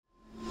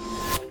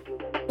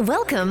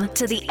Welcome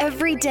to the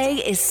Everyday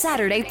is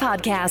Saturday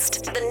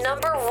podcast, the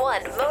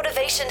 #1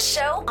 motivation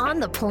show on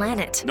the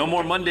planet. No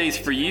more Mondays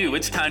for you.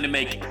 It's time to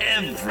make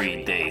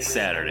every day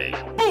Saturday.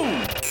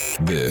 Boom!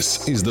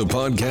 This is the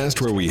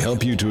podcast where we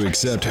help you to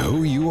accept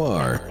who you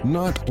are,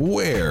 not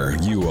where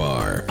you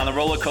are. On the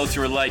roller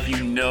coaster of life,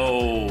 you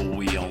know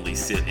we only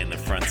sit in the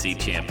front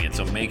seat, champion.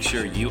 So make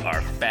sure you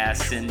are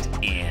fastened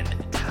and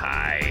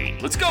tight.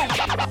 Let's go!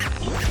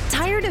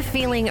 Tired of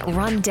feeling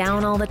run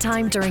down all the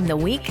time during the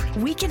week?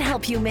 We can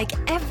help you make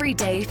every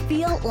day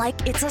feel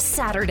like it's a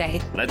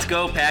Saturday. Let's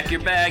go. Pack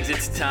your bags.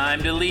 It's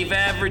time to leave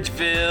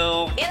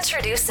Averageville.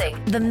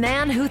 Introducing the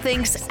man who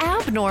thinks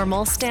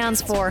abnormal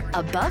stands for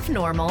above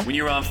normal. When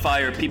you're on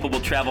fire, people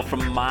will travel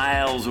from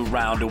miles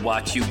around to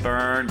watch you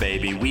burn,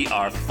 baby. We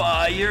are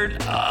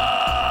fired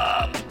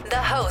up.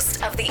 The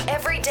host of the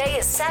Everyday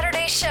is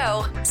Saturday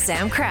show,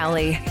 Sam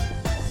Crowley.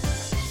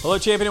 Hello,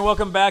 champion, and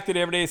welcome back to the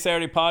Everyday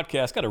Saturday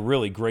podcast. Got a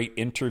really great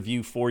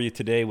interview for you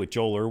today with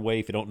Joel Erway.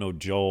 If you don't know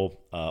Joel,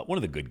 one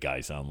of the good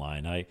guys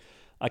online.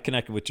 I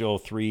connected with Joel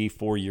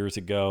 3-4 years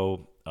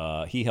ago.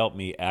 He helped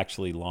me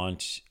actually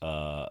launch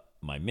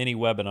my mini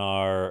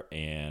webinar,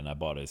 and I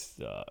bought his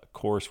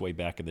course way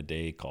back in the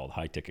day called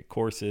High Ticket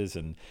Courses,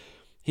 and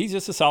he's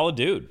just a solid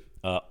dude.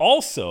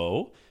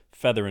 Also,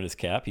 feather in his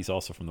cap, he's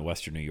also from the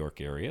Western New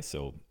York area,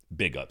 so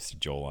big ups to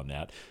Joel on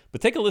that.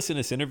 But take a listen to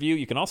this interview.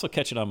 You can also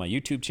catch it on my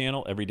YouTube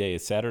channel. Every day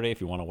is Saturday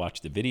if you want to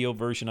watch the video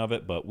version of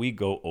it. But we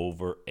go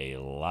over a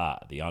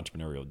lot. The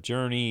entrepreneurial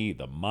journey,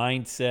 the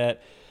mindset,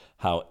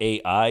 how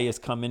AI has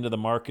come into the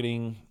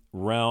marketing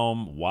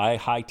realm, why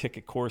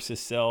high-ticket courses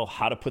sell,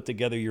 how to put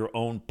together your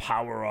own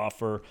power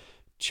offer,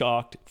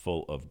 chocked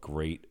full of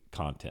great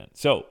content.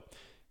 So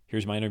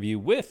here's my interview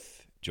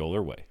with Joel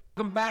Erway.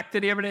 Welcome back to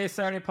the Everyday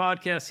Saturday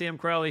podcast. Sam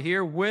Crowley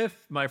here with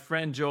my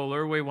friend Joel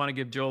Erway. Want to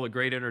give Joel a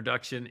great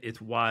introduction. It's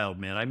wild,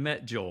 man. I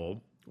met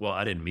Joel. Well,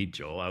 I didn't meet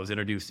Joel. I was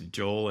introduced to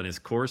Joel and his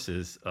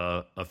courses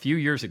a few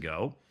years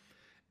ago.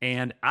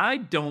 And I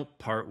don't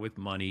part with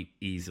money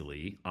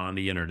easily on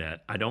the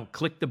internet. I don't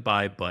click the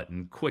buy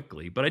button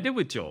quickly, but I did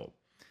with Joel.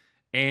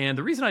 And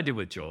the reason I did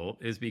with Joel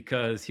is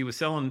because he was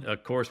selling a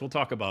course. We'll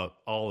talk about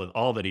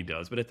all that he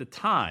does. But at the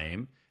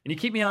time, and you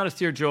keep me honest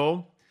here,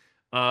 Joel,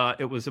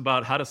 it was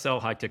about how to sell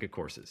high-ticket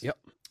courses. Yep.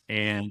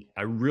 And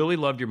I really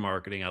loved your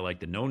marketing. I like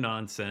the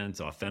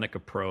no-nonsense, authentic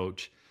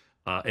approach.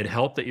 It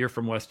helped that you're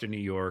from Western New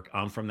York.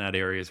 I'm from that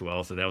area as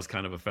well, so that was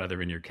kind of a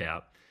feather in your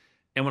cap.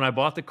 And when I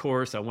bought the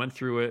course, I went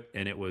through it,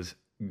 and it was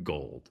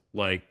gold.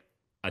 Like,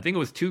 I think it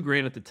was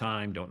 $2,000 at the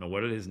time. Don't know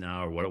what it is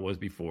now or what it was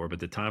before, but at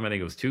the time, I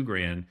think it was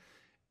 $2,000.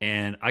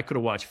 And I could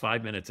have watched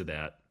 5 minutes of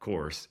that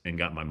course and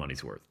got my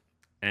money's worth.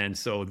 And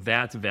so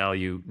that's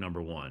value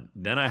number one.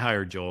 Then I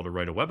hired Joel to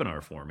write a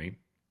webinar for me.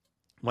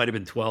 Might have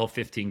been 12,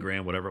 15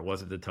 grand, whatever it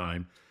was at the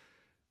time.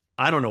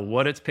 I don't know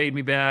what it's paid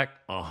me back,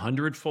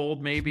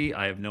 100-fold maybe.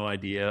 I have no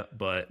idea,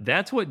 but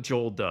that's what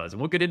Joel does.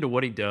 And we'll get into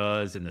what he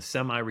does and the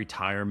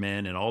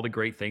semi-retirement and all the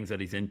great things that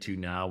he's into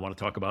now. I want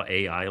to talk about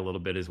AI a little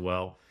bit as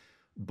well.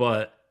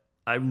 But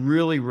I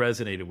really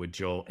resonated with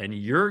Joel, and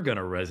you're going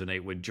to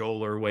resonate with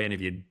Joel Erway. And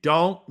if you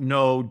don't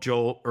know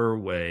Joel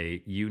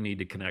Erway, you need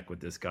to connect with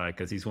this guy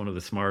because he's one of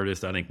the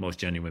smartest, I think, most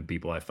genuine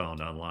people I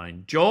found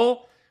online.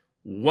 Joel,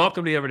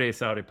 welcome to the Everyday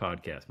Saturday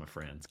podcast, my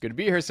friend. It's good to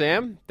be here,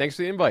 Sam. Thanks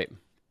for the invite.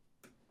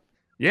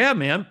 Yeah,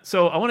 man.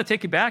 So I want to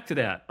take you back to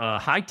that.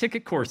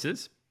 High-ticket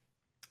courses.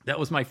 That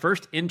was my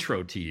first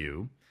intro to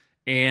you.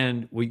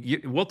 And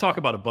we'll talk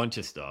about a bunch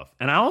of stuff.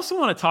 And I also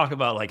want to talk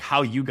about like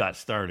how you got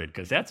started,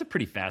 because that's a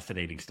pretty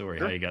fascinating story,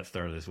 Sure. how you got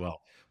started as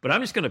well. But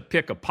I'm just going to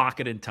pick a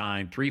pocket in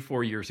time,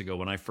 3-4 years ago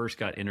when I first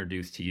got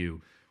introduced to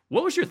you.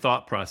 What was your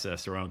thought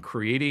process around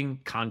creating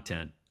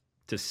content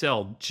to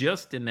sell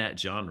just in that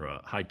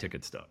genre,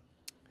 high-ticket stuff?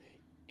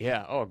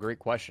 Yeah. Oh, great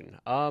question.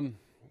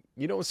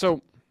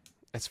 So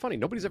it's funny.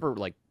 Nobody's ever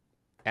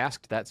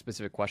asked that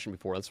specific question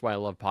before. That's why I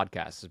love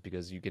podcasts, is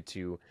because you get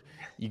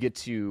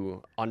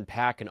to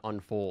unpack and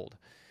unfold.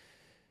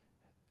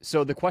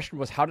 So the question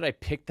was, how did I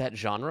pick that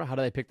genre? How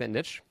did I pick that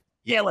niche?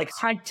 Yeah, like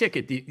high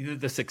ticket,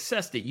 the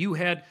success that you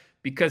had,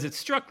 because it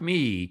struck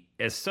me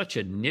as such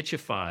a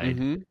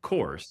nichified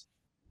course.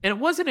 And it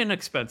wasn't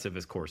inexpensive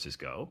as courses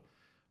go,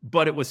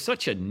 but it was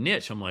such a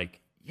niche. I'm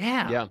like,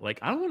 yeah. Like,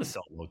 I don't want to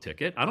sell low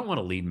ticket. I don't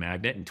want a lead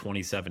magnet and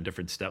 27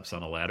 different steps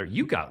on a ladder.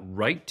 You got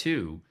right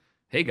to,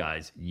 hey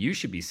guys, you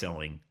should be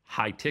selling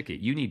high ticket.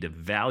 You need to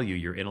value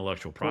your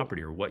intellectual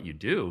property or what you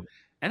do.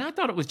 And I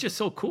thought it was just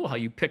so cool how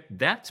you picked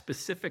that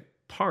specific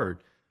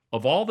part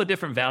of all the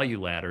different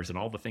value ladders and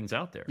all the things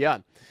out there. Yeah.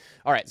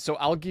 All right. So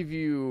I'll give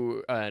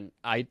you,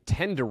 I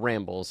tend to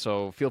ramble,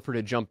 so feel free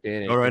to jump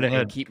in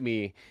and keep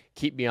me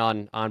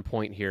on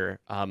point here.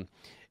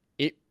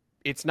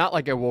 It's not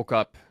like I woke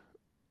up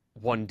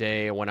one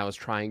day when I was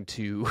trying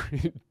to,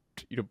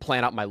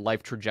 plan out my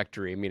life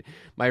trajectory. I mean,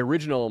 my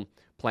original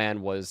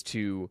plan was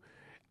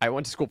I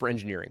went to school for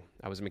engineering.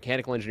 I was a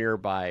mechanical engineer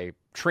by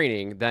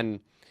training.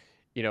 Then,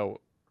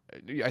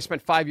 I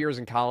spent 5 years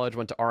in college,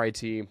 went to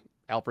RIT,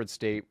 Alfred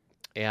State,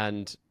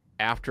 and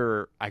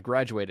after I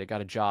graduated, I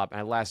got a job, and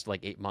I lasted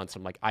like 8 months.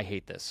 I'm like, I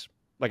hate this.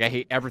 Like, I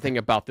hate everything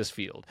about this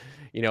field.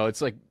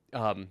 It's like,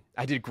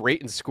 I did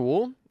great in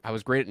school. I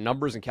was great at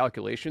numbers and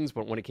calculations,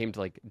 but when it came to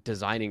like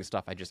designing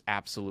stuff, I just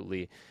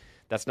absolutely,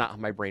 that's not how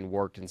my brain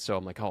worked. And so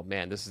I'm like, oh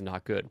man, this is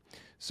not good.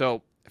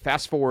 So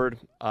fast forward,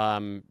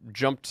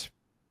 jumped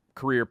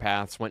career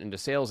paths, went into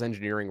sales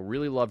engineering,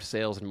 really loved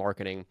sales and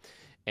marketing,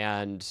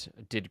 and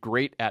did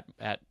great at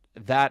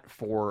that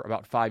for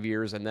about 5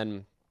 years, and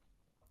then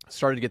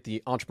started to get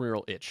the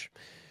entrepreneurial itch.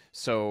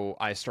 So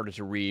I started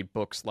to read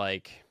books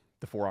like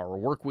The 4-Hour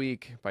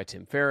Workweek by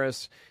Tim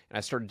Ferriss, and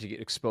I started to get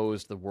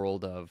exposed to the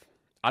world of,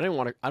 I don't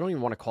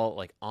even want to call it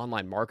like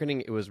online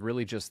marketing. It was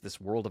really just this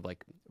world of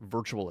like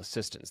virtual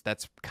assistants.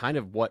 That's kind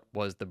of what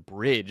was the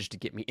bridge to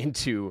get me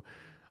into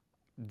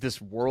this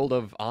world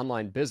of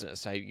online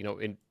business.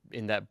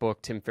 In that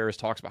book, Tim Ferriss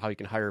talks about how you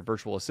can hire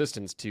virtual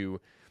assistants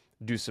to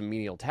do some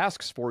menial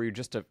tasks for you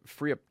just to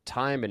free up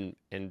time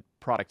and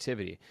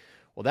productivity.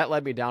 Well, that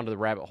led me down to the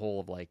rabbit hole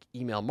of like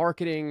email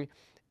marketing.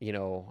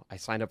 I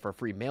signed up for a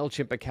free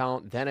MailChimp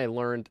account. Then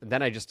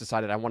I just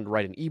decided I wanted to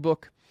write an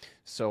ebook.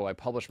 So I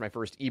published my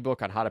first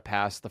ebook on how to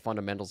pass the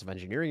Fundamentals of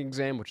Engineering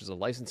exam, which is a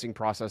licensing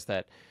process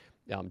that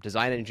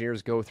design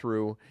engineers go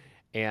through.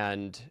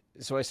 And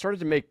so I started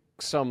to make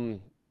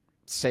some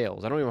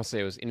sales. I don't even want to say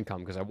it was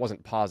income because I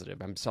wasn't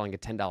positive. I'm selling a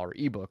 $10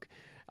 ebook.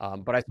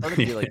 But I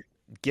started to like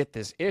get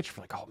this itch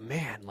for like, oh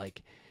man,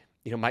 like,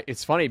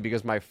 it's funny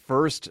because my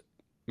first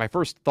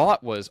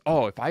thought was,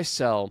 oh, if I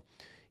sell,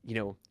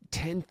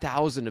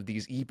 10,000 of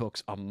these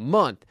ebooks a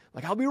month,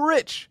 like I'll be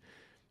rich.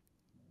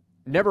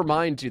 Never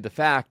mind to the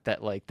fact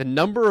that like the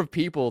number of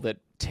people that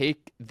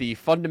take the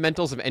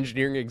Fundamentals of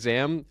Engineering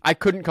exam, I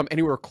couldn't come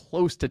anywhere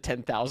close to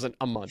 10,000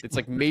 a month. It's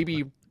like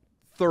maybe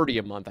 30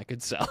 a month I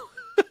could sell.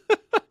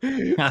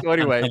 So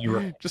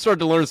anyway, just started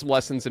to learn some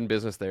lessons in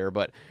business there.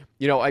 But,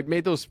 I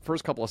made those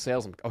first couple of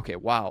sales. I'm like, okay,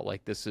 wow,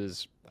 like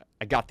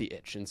I got the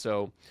itch. And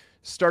so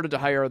started to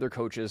hire other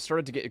coaches,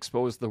 started to get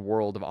exposed to the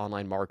world of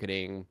online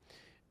marketing,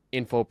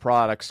 info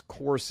products,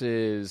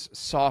 courses,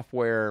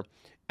 software,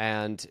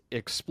 and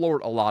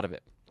explored a lot of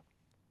it.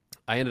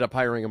 I ended up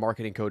hiring a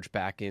marketing coach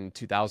back in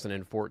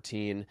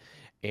 2014,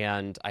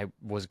 and I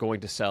was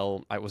going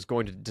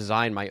to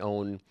design my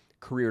own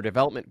career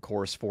development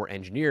course for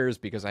engineers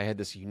because I had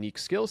this unique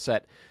skill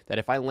set that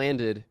if I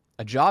landed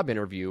a job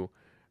interview,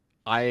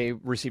 I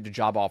received a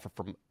job offer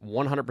from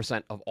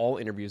 100% of all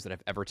interviews that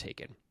I've ever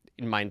taken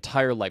in my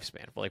entire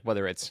lifespan, like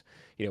whether it's,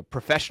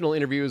 professional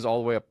interviews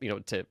all the way up,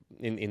 to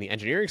in the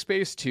engineering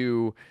space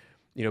to,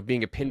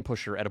 being a pin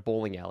pusher at a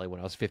bowling alley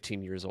when I was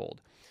 15 years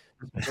old.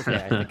 Okay,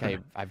 I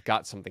think I've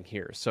got something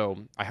here. So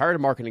I hired a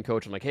marketing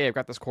coach. I'm like, hey, I've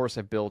got this course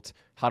I've built.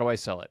 How do I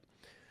sell it?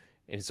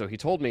 And so he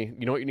told me,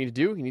 you know what you need to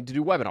do? You need to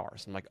do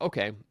webinars. I'm like,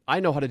 okay, I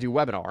know how to do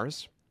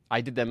webinars. I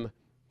did them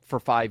for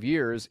 5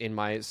 years in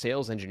my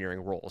sales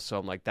engineering role. So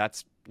I'm like,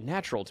 that's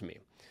natural to me.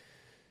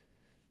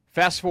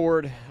 Fast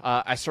forward,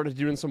 I started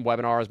doing some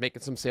webinars,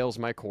 making some sales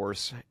in my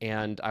course,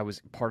 and I was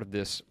part of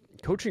this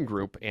coaching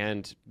group,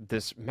 and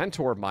this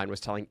mentor of mine was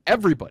telling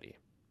everybody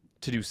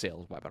to do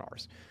sales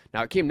webinars.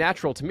 Now, it came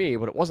natural to me,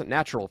 but it wasn't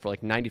natural for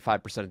like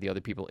 95% of the other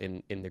people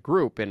in the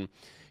group. And,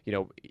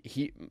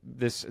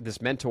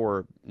 this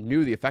mentor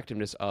knew the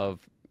effectiveness of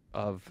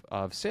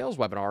sales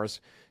webinars,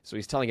 so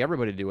he's telling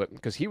everybody to do it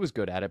because he was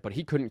good at it, but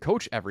he couldn't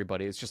coach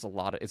everybody. It's just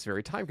it's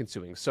very time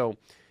consuming. So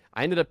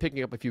I ended up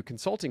picking up a few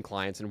consulting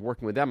clients and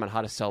working with them on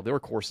how to sell their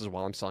courses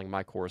while I'm selling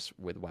my course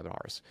with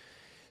webinars.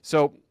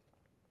 So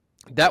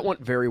that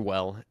went very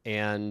well,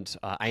 and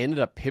I ended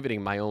up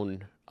pivoting my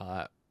own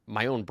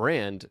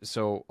brand,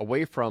 so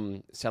away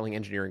from selling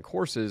engineering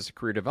courses,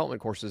 career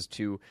development courses,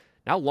 to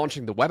now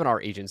launching the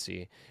webinar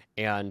agency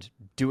and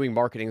doing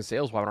marketing and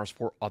sales webinars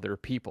for other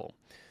people.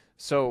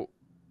 So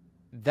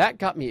that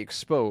got me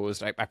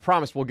exposed. I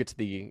promise we'll get to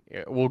the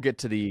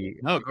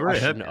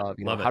question of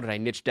how did I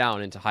niche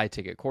down into high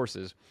ticket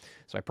courses.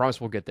 So I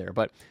promise we'll get there.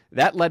 But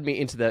that led me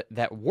into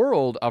that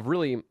world of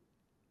really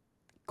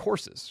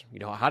courses.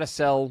 How to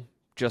sell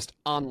just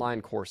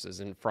online courses,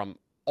 and from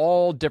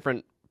all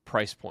different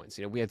price points.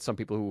 We had some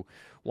people who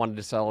wanted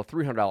to sell a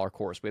 $300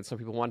 course. We had some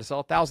people who wanted to sell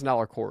a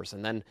 $1,000 course.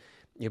 And then,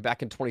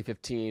 back in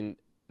 2015,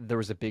 there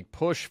was a big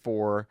push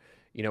for,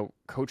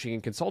 coaching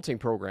and consulting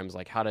programs,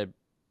 like how to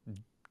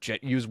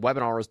use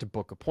webinars to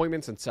book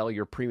appointments and sell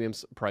your premium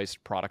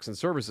priced products and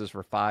services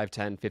for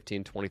 $5,000, $10,000,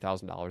 $15,000,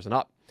 $20,000 and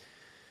up.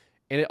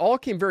 And it all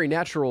came very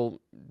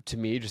natural to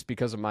me just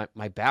because of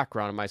my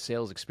background and my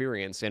sales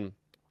experience. And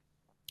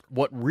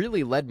what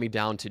really led me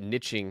down to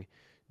niching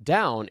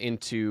down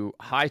into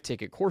high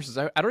ticket courses,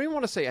 I don't even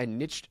want to say I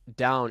niched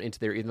down into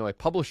there, even though I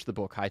published the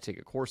book High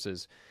Ticket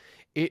Courses.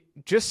 It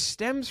just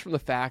stems from the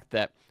fact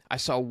that I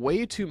saw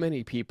way too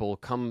many people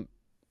come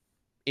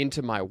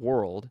into my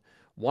world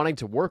wanting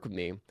to work with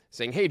me,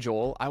 saying, hey,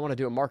 Joel, I want to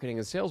do a marketing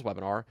and sales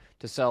webinar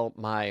to sell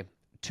my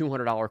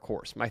 $200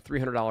 course, my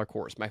 $300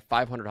 course, my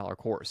 $500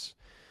 course.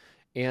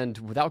 And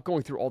without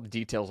going through all the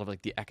details of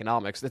like the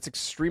economics, that's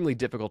extremely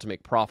difficult to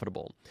make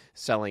profitable.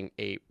 Selling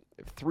a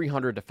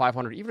 $300 to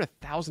 $500, even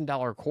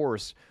 $1,000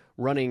 course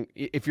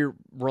if you're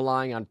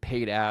relying on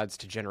paid ads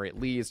to generate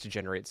leads, to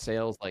generate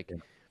sales, like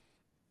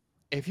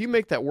if you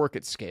make that work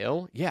at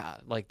scale,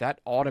 like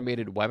that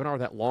automated webinar,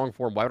 that long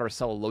form webinar,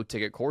 sell a low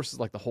ticket course is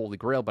like the holy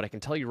grail. But I can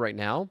tell you right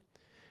now,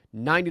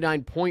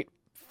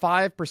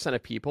 99.5%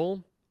 of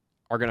people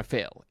are going to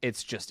fail.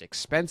 It's just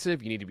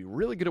expensive. You need to be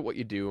really good at what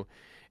you do.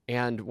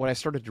 And what I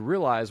started to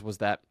realize was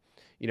that,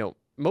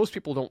 most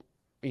people don't,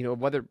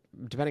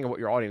 depending on what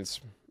your audience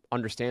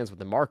understands with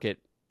the market,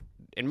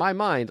 in my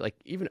mind, like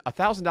even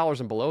 $1,000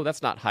 and below,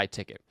 that's not high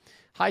ticket.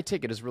 High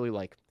ticket is really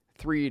like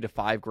 $3,000 to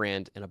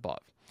 $5,000 and above.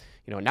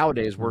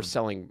 Nowadays we're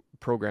selling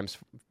programs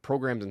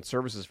and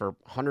services for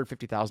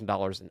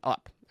 $150,000 and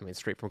up. I mean,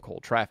 straight from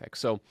cold traffic.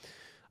 So,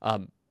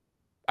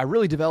 I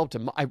really developed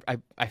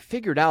I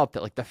figured out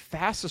that like the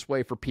fastest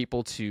way for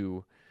people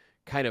to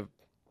kind of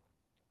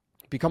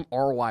become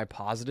ROI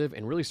positive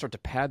and really start to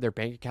pad their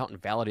bank account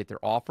and validate their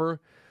offer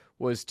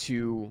was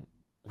to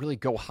really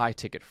go high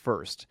ticket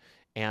first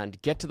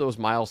and get to those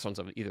milestones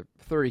of either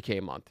 $30K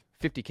a month,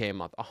 $50K a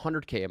month,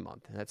 $100K a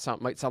month. And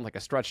that might sound like a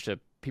stretch to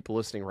people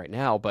listening right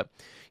now, but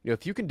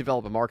if you can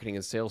develop a marketing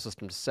and sales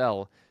system to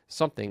sell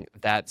something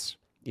that's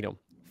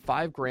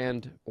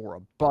 $5,000 or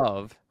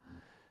above,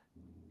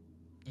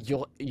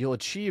 you'll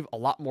achieve a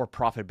lot more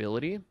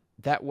profitability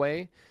that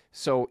way.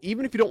 So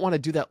even if you don't want to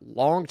do that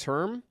long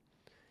term,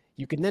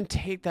 you can then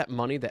take that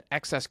money, that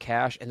excess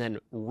cash, and then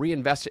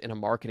reinvest it in a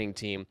marketing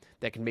team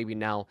that can maybe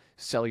now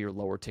sell your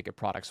lower ticket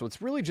products. So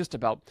it's really just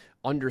about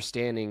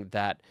understanding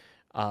that,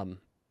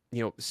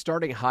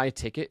 starting high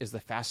ticket is the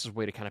fastest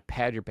way to kind of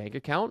pad your bank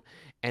account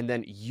and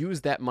then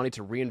use that money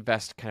to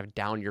reinvest kind of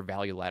down your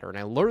value ladder. And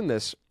I learned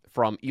this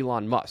from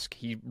Elon Musk.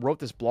 He wrote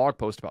this blog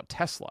post about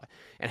Tesla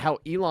and how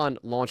Elon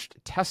launched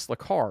Tesla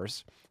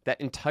cars. That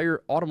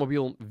entire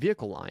automobile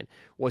vehicle line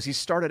was he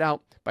started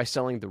out by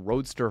selling the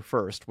Roadster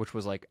first, which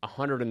was like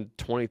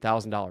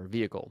 $120,000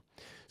 vehicle.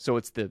 So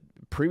it's the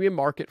premium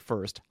market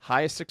first,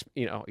 highest,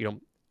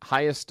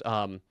 highest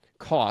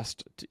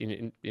cost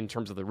in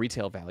terms of the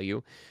retail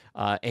value.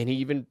 And he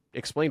even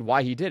explained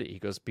why he did it. He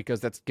goes, because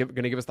that's going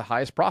to give us the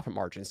highest profit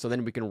margin. So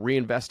then we can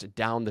reinvest it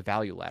down the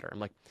value ladder. I'm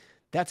like,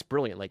 that's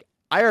brilliant. Like,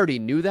 I already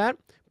knew that,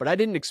 but I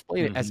didn't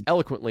explain it as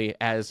eloquently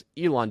as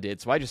Elon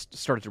did. So I just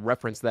started to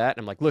reference that.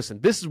 And I'm like,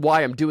 listen, this is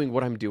why I'm doing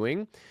what I'm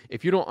doing.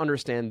 If you don't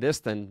understand this,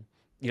 then,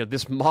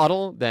 this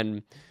model,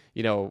 then,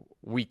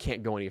 we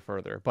can't go any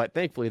further. But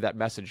thankfully that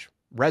message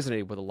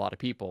resonated with a lot of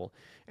people.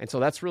 And so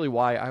that's really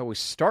why I always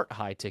start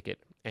high ticket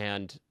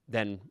and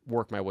then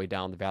work my way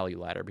down the value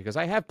ladder, because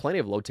I have plenty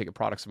of low ticket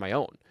products of my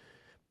own,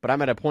 but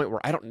I'm at a point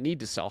where I don't need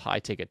to sell high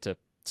ticket to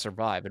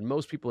survive. And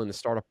most people in the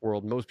startup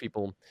world, most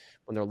people,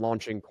 when they're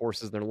launching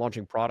courses, they're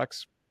launching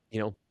products,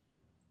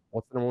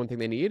 what's the number one thing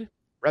they need?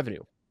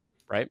 Revenue,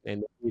 right?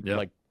 And they need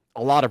like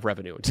a lot of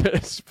revenue to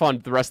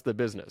fund the rest of the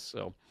business.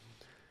 So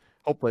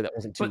hopefully that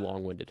wasn't too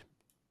long-winded.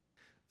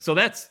 So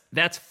that's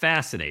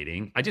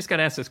fascinating. I just got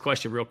to ask this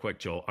question real quick,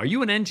 Joel. Are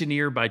you an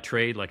engineer by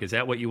trade? Like, is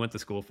that what you went to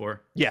school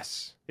for?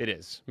 Yes, it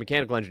is.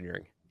 Mechanical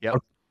engineering. Yep.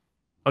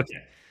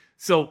 Okay.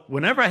 So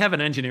whenever I have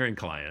an engineering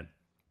client,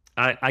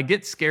 I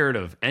get scared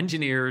of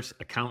engineers,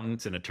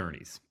 accountants, and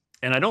attorneys.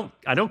 And I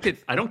don't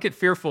get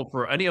fearful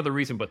for any other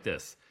reason but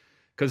this.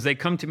 Because they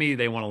come to me,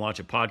 they want to launch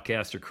a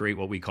podcast or create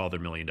what we call their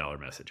 $1 million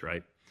message,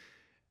 right?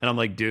 And I'm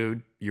like,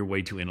 dude, you're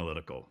way too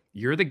analytical.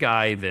 You're the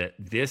guy that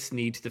this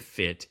needs to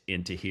fit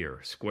into here.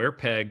 Square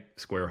peg,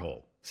 square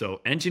hole.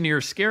 So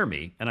engineers scare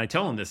me. And I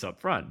tell them this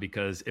up front,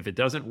 because if it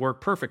doesn't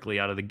work perfectly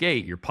out of the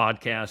gate, your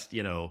podcast,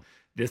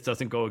 this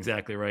doesn't go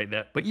exactly right.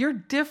 But you're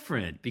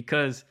different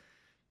because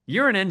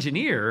you're an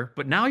engineer,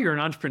 but now you're an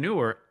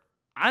entrepreneur.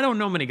 I don't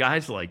know many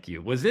guys like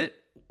you.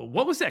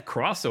 What was that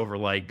crossover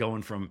like,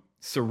 going from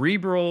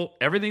cerebral,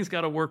 everything's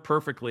got to work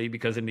perfectly,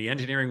 because in the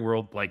engineering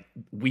world, like,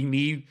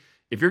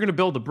 if you're going to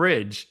build a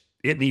bridge,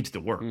 it needs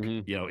to work.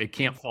 It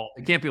can't fall.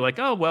 It can't be like,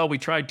 oh, well, we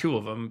tried 2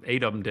 of them,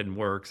 8 of them didn't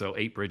work, so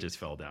 8 bridges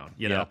fell down,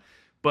 know?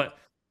 But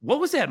what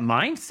was that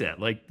mindset?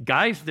 Like,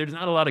 guys, there's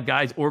not a lot of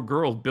guys or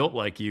girls built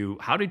like you.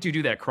 How did you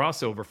do that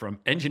crossover from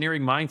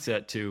engineering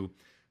mindset to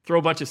throw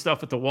a bunch of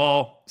stuff at the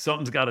wall,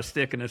 something's got to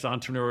stick in this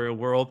entrepreneurial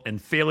world,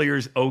 and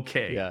failure's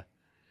okay? Yeah.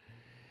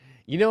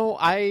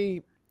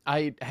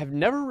 I have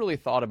never really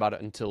thought about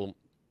it until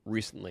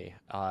recently.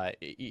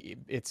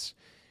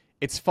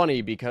 It's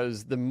funny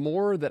because the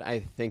more that I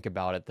think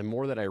about it, the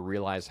more that I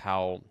realize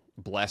how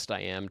blessed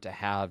I am to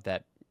have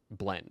that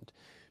blend.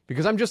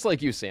 Because I'm just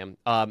like you, Sam.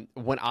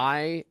 When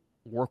I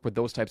work with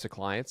those types of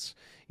clients,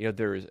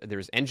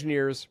 there's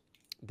engineers,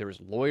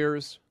 there's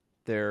lawyers,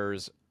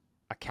 there's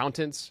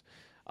accountants,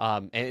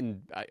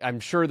 and I'm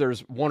sure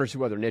there's 1 or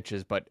 2 other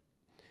niches, but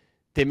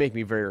they make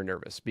me very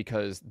nervous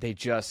because they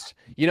just,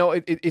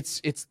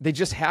 they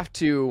just have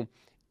to.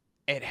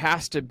 It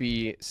has to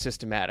be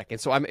systematic.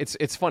 And so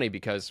it's funny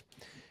because,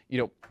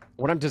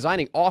 when I'm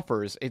designing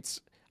offers,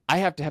 I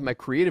have to have my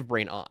creative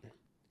brain on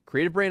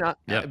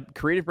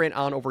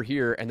over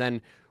here. And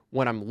then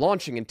when I'm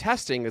launching and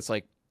testing, it's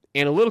like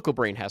analytical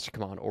brain has to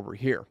come on over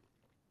here.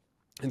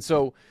 And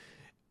so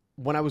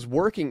when I was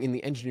working in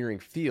the engineering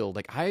field,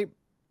 like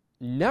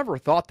never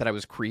thought that I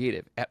was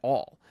creative at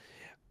all,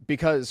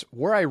 because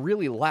where I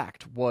really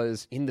lacked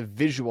was in the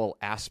visual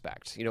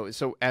aspect.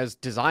 So as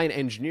design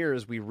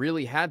engineers, we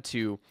really had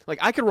to, like,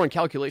 I could run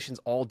calculations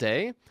all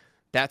day.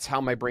 That's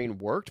how my brain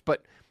worked.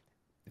 But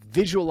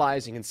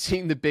visualizing and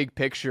seeing the big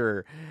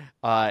picture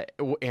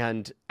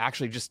and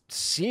actually just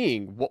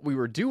seeing what we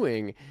were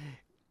doing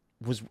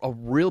was a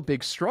real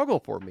big struggle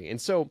for me.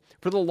 And so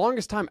for the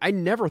longest time, I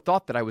never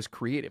thought that I was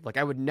creative. Like,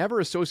 I would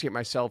never associate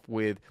myself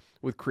with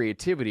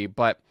creativity,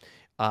 but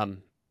I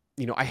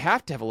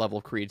have to have a level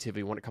of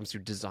creativity when it comes to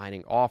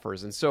designing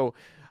offers. And so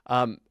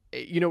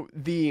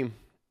the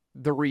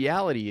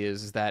reality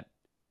is that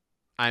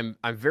I'm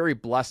very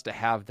blessed to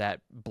have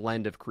that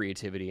blend of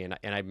creativity, and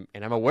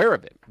I'm aware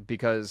of it,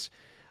 because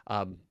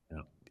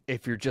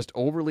if you're just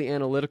overly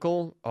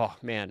analytical, oh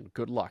man,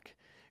 good luck.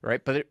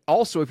 Right. But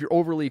also, if you're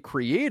overly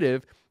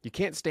creative, you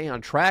can't stay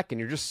on track, and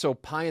you're just so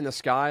pie in the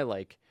sky,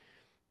 like,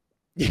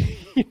 you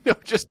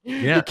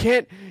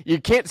can't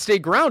stay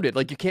grounded.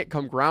 Like, you can't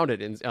come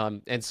grounded.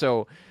 And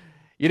so,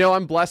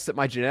 I'm blessed that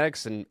my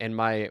genetics and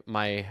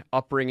my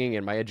upbringing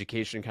and my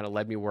education kind of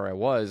led me where I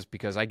was,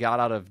 because I got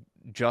out of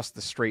just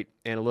the straight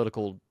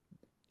analytical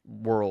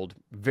world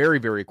very,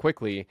 very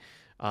quickly.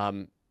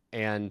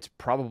 And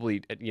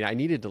probably, I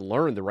needed to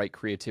learn the right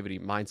creativity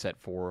mindset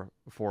for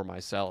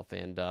myself.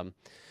 And,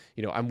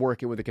 I'm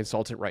working with a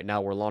consultant right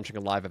now. We're launching a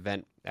live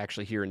event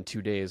actually here in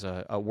 2 days,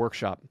 a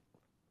workshop.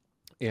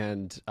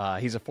 And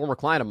he's a former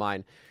client of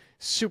mine,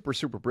 super,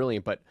 super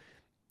brilliant, but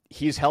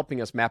he's helping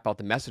us map out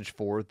the message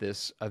for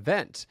this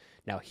event.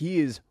 Now, he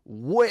is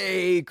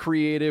way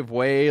creative,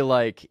 way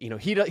like,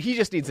 he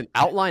just needs an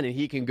outline, and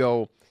he can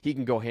go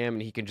ham,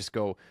 and he can just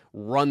go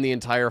run the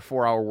entire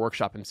 4-hour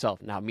workshop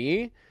himself. Now,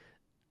 me,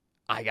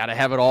 I got to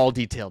have it all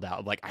detailed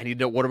out. Like, I need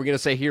to know, what are we going to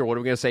say here? What are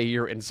we going to say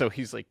here? And so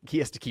he's like, he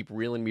has to keep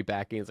reeling me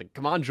back in. He's like,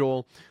 come on,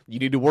 Joel, you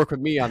need to work with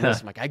me on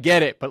this. I'm like, I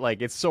get it. But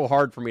like, it's so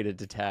hard for me to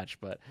detach.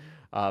 But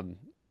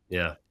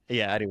yeah.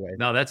 Anyway.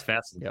 No, that's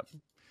fascinating.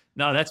 Yep.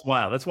 No, that's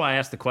wild. That's why I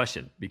asked the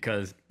question,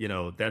 because,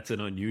 that's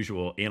an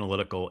unusual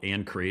analytical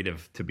and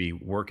creative to be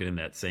working in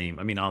that same,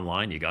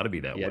 online, you got to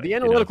be that way. Yeah. The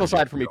analytical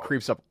side for me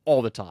creeps up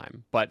all the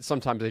time, but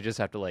sometimes I just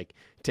have to like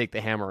take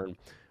the hammer and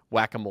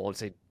whack-a-mole and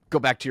say, go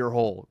back to your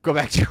hole. Go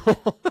back to your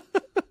hole.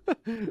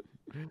 I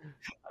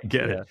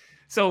get it.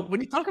 So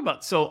when you talk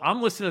about,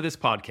 I'm listening to this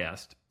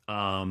podcast.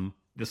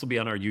 This will be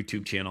on our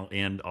YouTube channel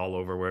and all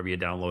over wherever you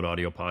download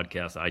audio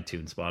podcasts,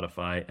 iTunes,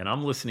 Spotify. And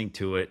I'm listening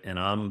to it, and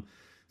I'm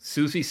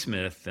Susie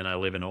Smith, and I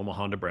live in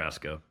Omaha,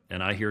 Nebraska.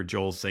 And I hear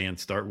Joel saying,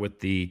 start with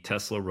the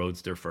Tesla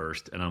Roadster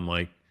first. And I'm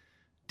like,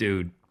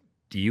 dude,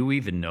 do you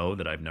even know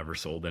that I've never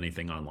sold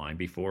anything online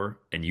before?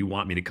 And you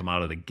want me to come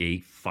out of the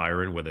gate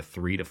firing with a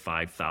 $3,000 to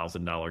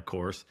 $5,000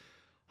 course?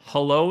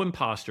 Hello,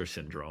 imposter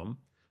syndrome.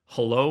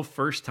 Hello,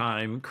 first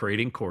time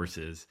creating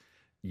courses.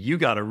 You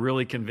got to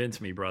really convince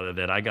me, brother,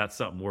 that I got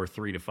something worth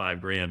 $3,000 to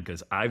 $5,000,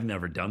 because I've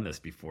never done this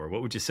before.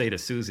 What would you say to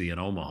Susie in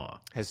Omaha?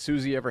 Has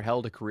Susie ever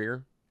held a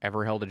career?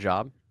 Ever held a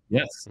job?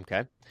 Yes.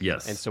 Okay.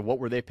 Yes. And so what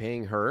were they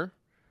paying her,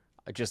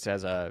 just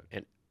as an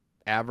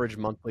average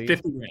monthly?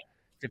 $50,000.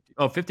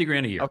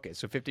 $50,000 a year. Okay,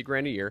 so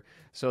 $50,000 a year.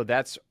 So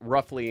that's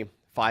roughly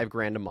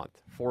 $5,000 a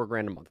month,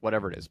 $4,000 a month,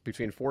 whatever it is,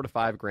 between $4,000 to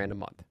 $5,000 a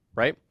month,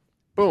 right?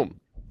 Boom.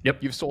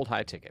 Yep. You've sold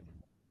high ticket,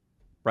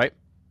 right?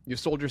 You've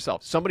sold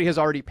yourself. Somebody has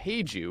already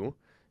paid you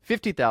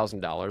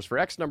 $50,000 for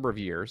X number of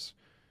years,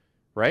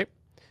 right?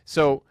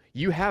 So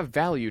you have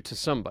value to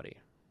somebody,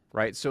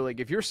 right? So like,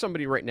 if you're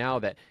somebody right now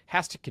that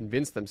has to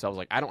convince themselves,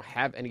 like, I don't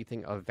have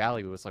anything of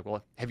value, it's like,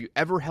 well, have you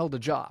ever held a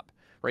job?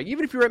 Right?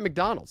 Even if you're at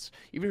McDonald's,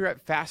 even if you're at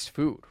fast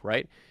food,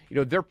 right?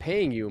 They're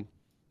paying you,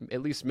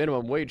 at least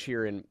minimum wage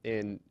here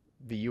in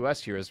the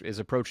U.S. here is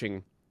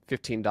approaching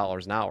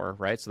 $15 an hour,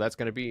 right? So that's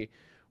going to be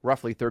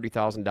roughly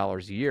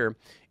 $30,000 a year.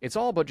 It's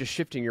all about just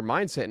shifting your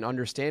mindset and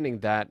understanding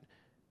that,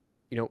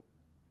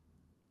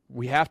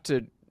 we have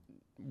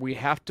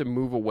to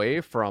move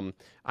away from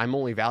I'm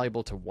only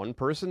valuable to one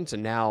person to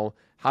now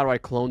how do I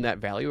clone that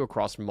value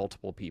across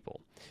multiple people?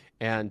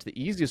 And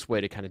the easiest way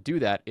to kind of do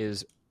that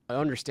is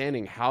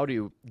understanding how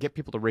to get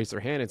people to raise their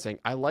hand and saying,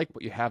 I like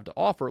what you have to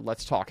offer.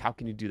 Let's talk. How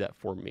can you do that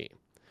for me?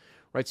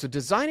 Right? So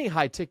designing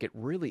high ticket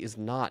really is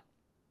not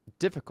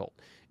difficult.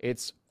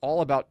 It's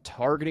all about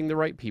targeting the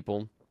right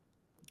people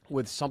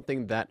with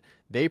something that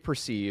they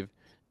perceive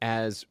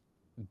as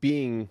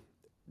being,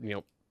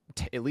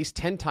 at least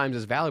 10 times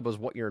as valuable as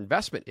what your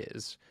investment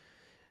is,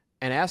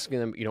 and asking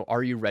them,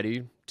 are you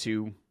ready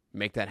to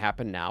make that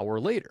happen now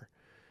or later?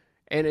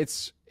 And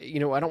it's, I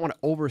don't want to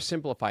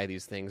oversimplify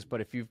these things,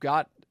 but if you've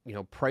got,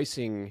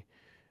 pricing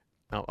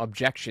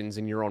objections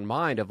in your own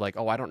mind of like,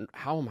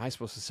 how am I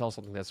supposed to sell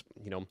something that's,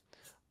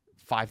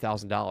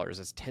 $5,000,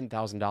 that's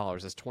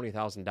 $10,000, that's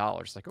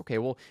 $20,000. Like, okay,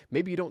 well,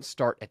 maybe you don't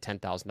start at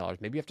 $10,000.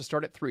 Maybe you have to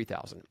start at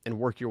 $3,000 and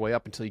work your way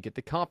up until you get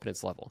the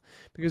confidence level,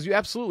 because you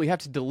absolutely have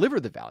to deliver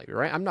the value,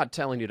 right? I'm not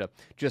telling you to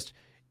just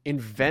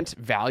invent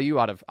value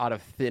out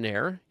of thin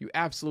air. You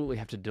absolutely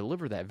have to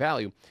deliver that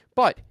value,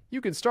 but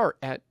you can start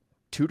at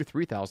 $2,000 to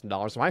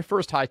 $3,000. My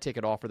first high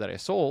ticket offer that I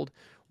sold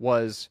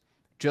was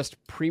just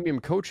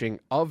premium coaching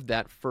of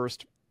that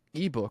first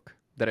ebook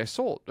that I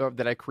sold, or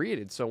that I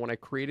created. So when I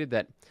created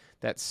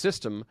that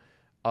system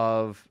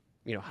of,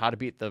 how to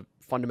beat the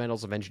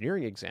fundamentals of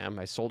engineering exam,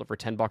 I sold it for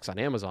 $10 on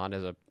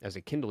Amazon as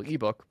a Kindle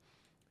ebook.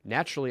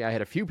 Naturally, I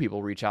had a few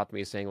people reach out to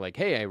me saying like,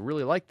 "Hey, I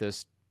really like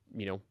this.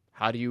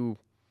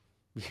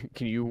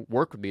 Can you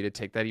work with me to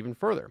take that even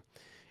further?"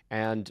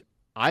 And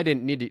I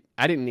didn't need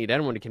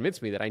anyone to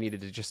convince me that I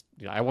needed to just,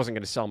 I wasn't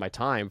going to sell my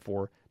time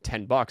for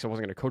 $10. I wasn't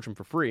going to coach them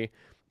for free.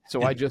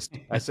 So I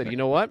said, you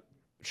know what?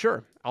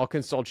 Sure. I'll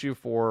consult you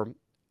for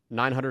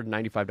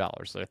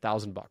 $995, so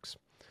 $1,000.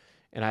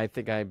 And I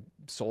think I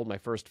sold my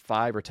first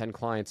 5 or 10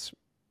 clients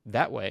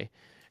that way.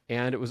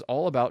 And it was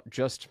all about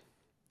just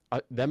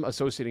them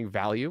associating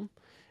value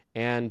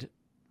and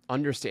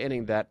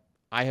understanding that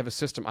I have a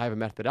system, I have a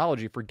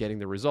methodology for getting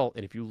the result.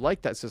 And if you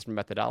like that system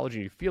methodology,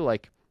 and you feel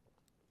like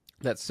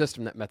that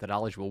system, that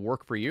methodology will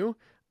work for you,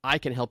 I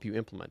can help you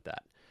implement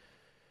that.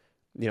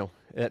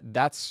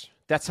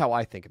 That's how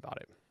I think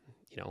about it.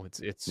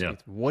 It's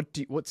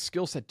what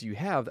skill set do you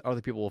have that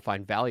other people will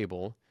find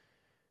valuable?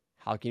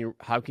 How can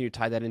you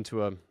tie that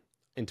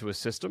into a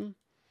system?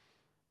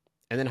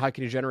 And then how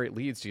can you generate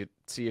leads to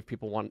see if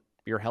people want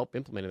your help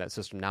implementing that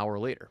system now or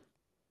later?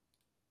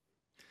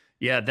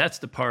 Yeah, that's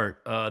the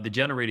part, the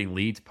generating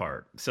leads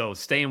part. So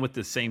staying with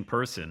the same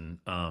person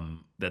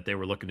that they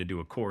were looking to do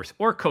a course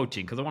or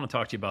coaching, because I want to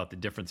talk to you about the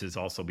differences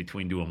also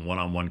between doing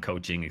one-on-one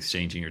coaching,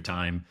 exchanging your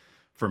time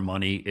for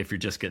money if you're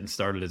just getting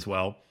started as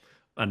well.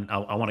 And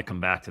I want to come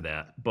back to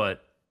that.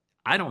 But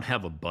I don't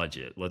have a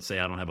budget. Let's say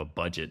I don't have a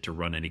budget to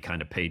run any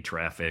kind of paid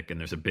traffic, and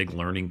there's a big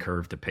learning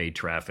curve to paid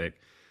traffic.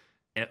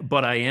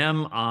 But I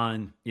am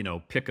on,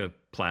 pick a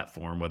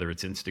platform, whether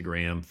it's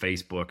Instagram,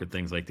 Facebook, or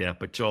things like that.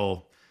 But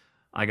Joel,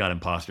 I got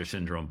imposter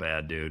syndrome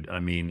bad, dude. I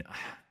mean,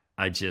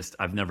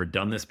 I've never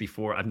done this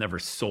before. I've never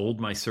sold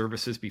my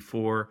services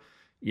before.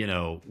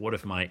 What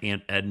if my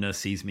Aunt Edna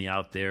sees me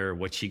out there?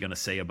 What's she going to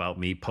say about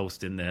me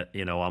posting that,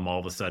 I'm all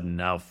of a sudden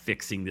now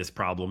fixing this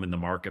problem in the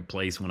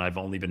marketplace when I've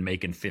only been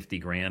making 50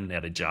 grand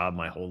at a job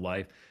my whole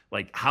life?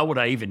 Like, how would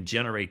I even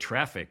generate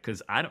traffic?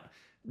 Because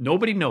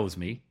nobody knows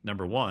me,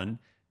 number one.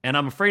 And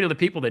I'm afraid of the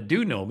people that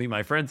do know me,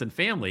 my friends and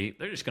family.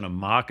 They're just going to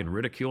mock and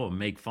ridicule and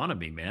make fun of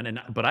me,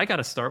 man. But I got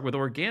to start with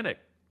organic.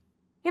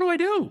 What do I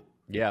do?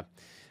 Yeah.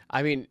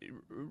 I mean,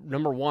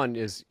 number one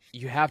is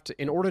you have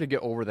to, in order to get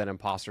over that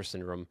imposter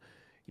syndrome,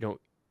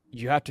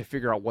 you have to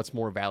figure out what's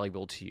more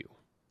valuable to you.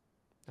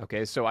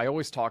 Okay. So I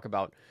always talk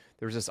about,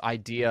 there's this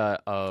idea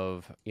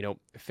of,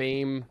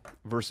 fame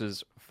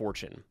versus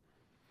fortune.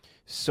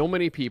 So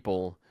many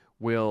people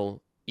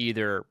will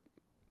either,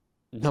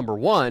 number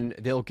one,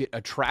 they'll get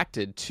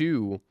attracted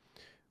to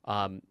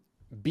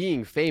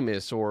being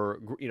famous, or,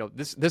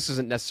 this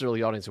isn't necessarily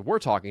the audience that we're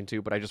talking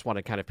to, but I just want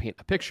to kind of paint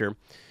a picture.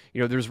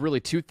 There's really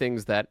two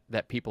things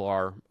that people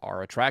are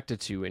attracted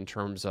to in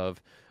terms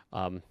of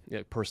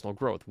personal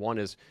growth. One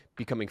is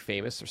becoming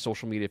famous, or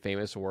social media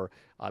famous, or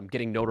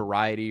getting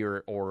notoriety,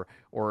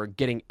 or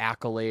getting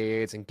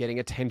accolades and getting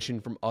attention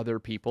from other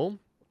people.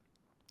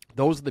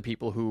 Those are the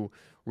people who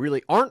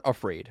really aren't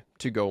afraid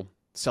to go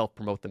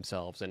self-promote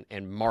themselves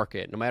and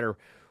market, no matter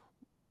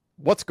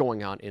what's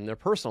going on in their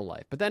personal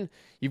life. But then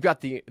you've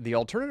got the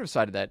alternative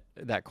side of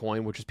that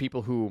coin, which is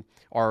people who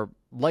are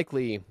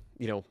likely,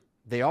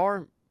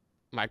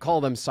 I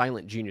call them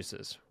silent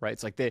geniuses, right?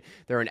 It's like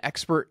they're an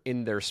expert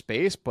in their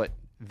space, but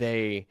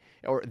they've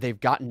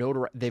got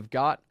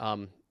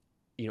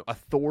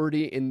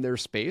authority in their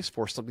space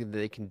for something that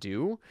they can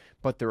do,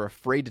 but they're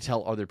afraid to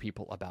tell other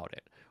people about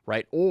it,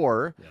 right?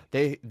 Or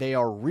they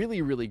are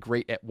really, really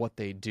great at what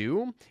they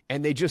do,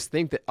 and they just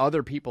think that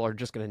other people are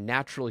just going to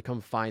naturally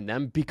come find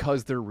them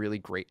because they're really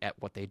great at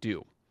what they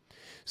do.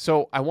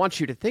 So I want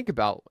you to think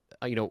about,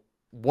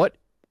 what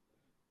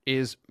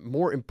is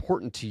more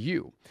important to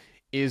you?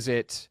 Is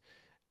it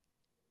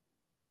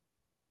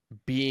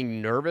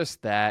being nervous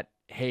that,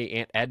 hey,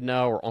 Aunt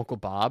Edna or Uncle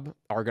Bob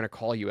are going to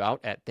call you out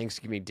at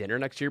Thanksgiving dinner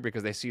next year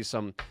because they see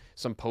some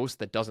post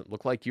that doesn't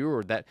look like you,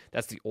 or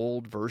that's the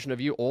old version of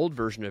you? Old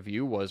version of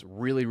you was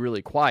really,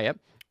 really quiet,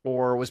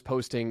 or was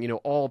posting,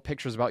 all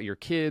pictures about your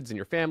kids and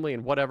your family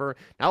and whatever.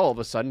 Now all of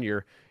a sudden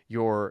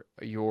you're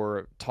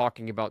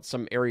talking about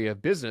some area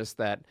of business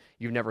that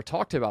you've never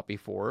talked about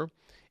before,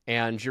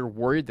 and you're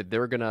worried that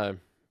they're going to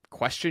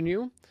question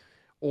you.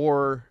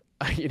 Or,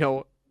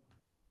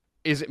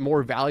 is it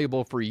more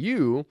valuable for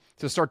you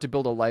to start to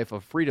build a life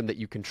of freedom that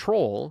you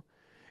control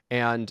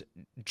and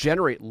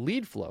generate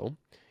lead flow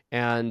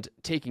and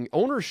taking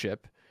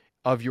ownership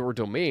of your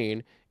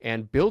domain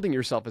and building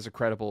yourself as a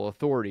credible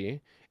authority,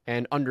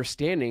 and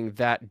understanding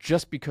that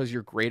just because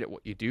you're great at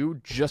what you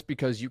do, just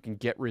because you can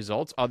get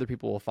results, other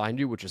people will find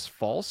you, which is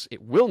false.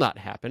 It will not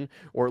happen,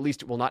 or at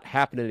least it will not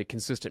happen in a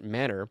consistent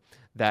manner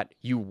that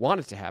you want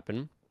it to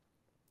happen.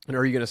 And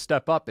are you going to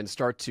step up and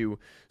start to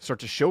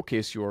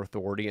showcase your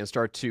authority and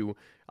start to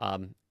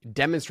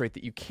demonstrate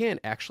that you can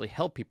actually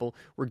help people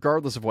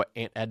regardless of what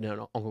Aunt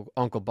Edna and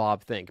Uncle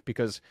Bob think.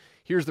 Because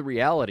here's the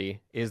reality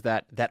is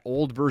that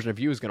old version of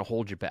you is going to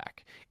hold you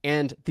back.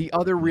 And the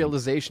other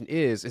realization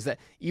is that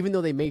even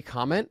though they may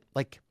comment,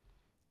 like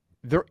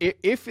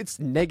if it's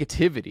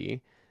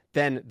negativity,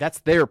 then that's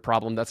their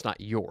problem. That's not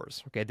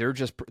yours. Okay. They're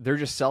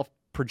just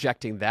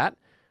self-projecting that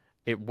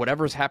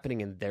whatever's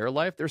happening in their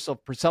life, they're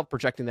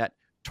self-projecting that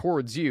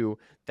towards you.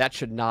 That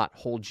should not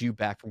hold you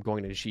back from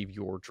going to achieve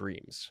your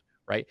dreams.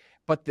 Right.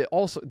 But the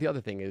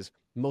other thing is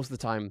most of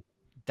the time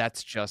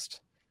that's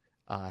just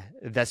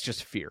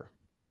fear,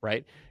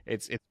 right?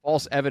 It's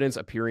false evidence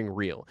appearing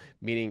real,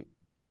 meaning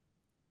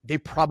they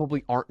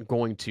probably aren't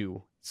going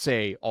to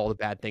say all the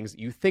bad things that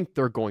you think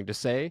they're going to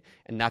say,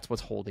 and that's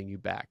what's holding you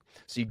back.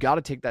 So you got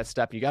to take that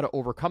step. You got to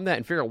overcome that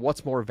and figure out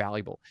what's more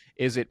valuable.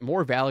 Is it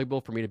more valuable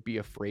for me to be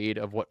afraid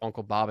of what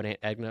Uncle Bob and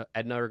Aunt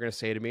Edna are going to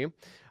say to me?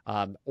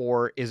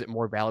 Or is it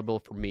more valuable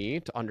for me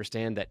to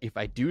understand that if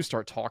I do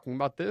start talking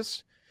about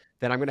this,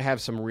 then I'm going to have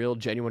some real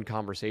genuine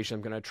conversation.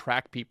 I'm going to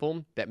attract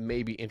people that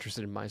may be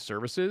interested in my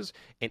services.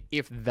 And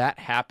if that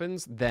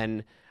happens,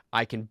 then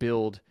I can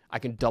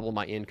double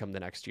my income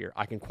the next year.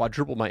 I can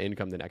quadruple my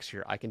income the next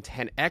year. I can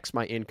 10x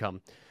my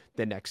income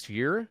the next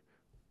year,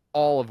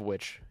 all of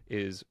which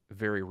is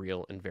very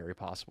real and very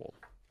possible.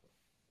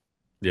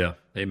 Yeah.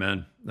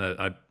 Amen.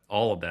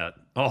 All of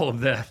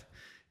that.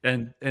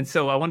 And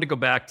so I wanted to go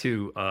back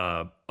to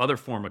other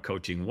form of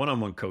coaching,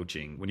 one-on-one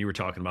coaching. When you were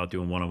talking about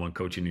doing one-on-one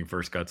coaching when you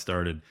first got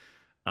started,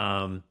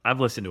 I've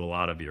listened to a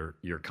lot of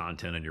your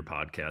content and your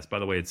podcast. By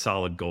the way, it's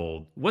solid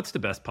gold. What's the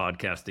best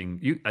podcasting?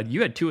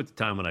 You had two at the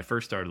time when I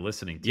first started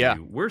listening to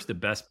you. Where's the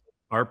best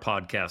our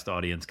podcast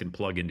audience can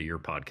plug into your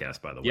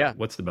podcast, by the way? Yeah.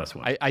 What's the best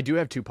one? I do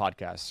have two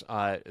podcasts.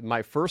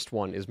 My first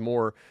one is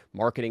more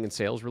marketing and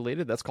sales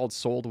related. That's called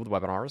Sold with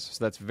Webinars.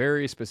 So that's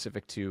very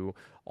specific to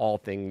all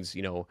things,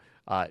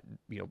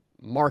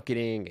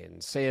 marketing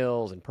and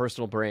sales and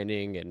personal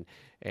branding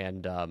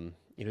and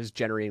just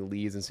generating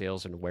leads and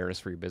sales and awareness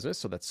for your business.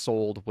 So that's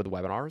Sold with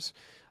Webinars.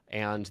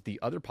 And the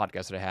other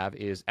podcast that I have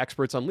is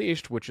Experts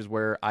Unleashed, which is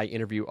where I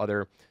interview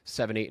other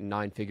 7, 8, and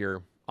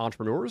 9-figure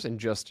entrepreneurs and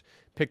just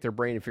pick their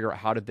brain and figure out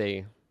how did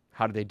they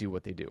do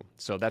what they do.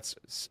 So that's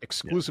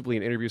exclusively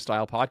an interview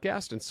style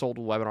podcast, and Sold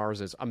with Webinars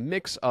is a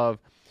mix of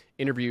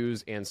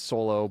interviews and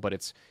solo, but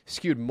it's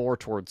skewed more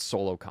towards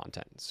solo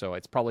content. So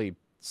it's probably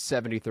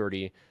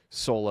 70-30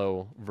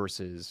 solo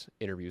versus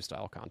interview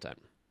style content.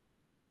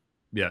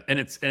 Yeah, and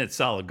it's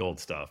solid gold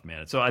stuff,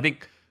 man. So I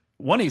think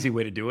one easy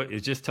way to do it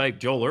is just type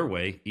Joel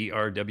Erway,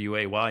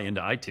 Erway,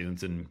 into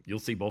iTunes, and you'll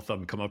see both of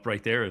them come up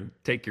right there and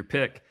take your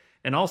pick.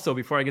 And also,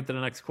 before I get to the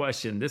next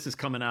question, this is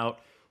coming out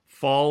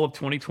fall of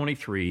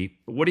 2023.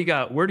 What do you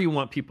got? Where do you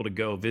want people to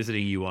go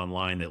visiting you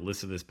online that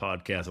listen to this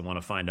podcast and want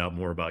to find out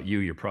more about you,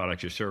 your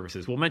products, your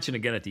services? We'll mention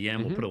again at the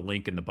end. We'll put a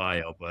link in the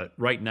bio. But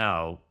right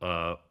now,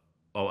 I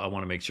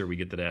want to make sure we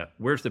get to that.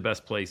 Where's the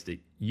best place that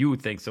you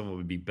think someone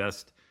would be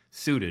best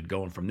suited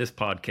going from this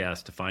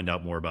podcast to find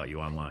out more about you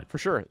online? For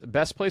sure. The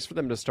best place for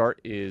them to start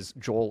is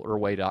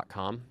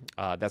joelerway.com.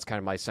 That's kind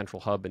of my central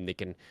hub, and they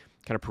can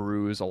kind of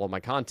peruse all of my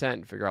content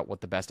and figure out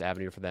what the best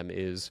avenue for them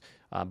is.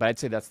 But I'd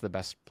say that's the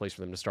best place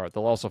for them to start.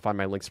 They'll also find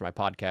my links to my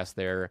podcast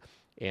there,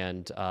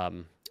 and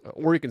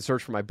or you can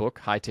search for my book,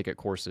 High Ticket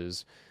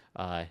Courses.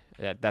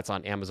 That's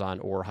on Amazon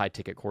or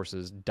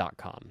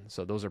highticketcourses.com.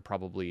 So those are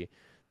probably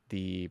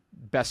the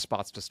best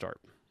spots to start.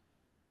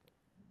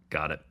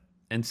 Got it.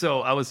 And so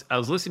I was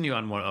listening to you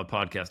on a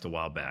podcast a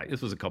while back.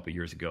 This was a couple of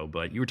years ago,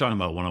 but you were talking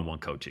about one-on-one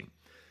coaching,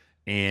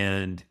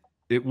 and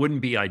it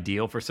wouldn't be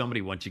ideal for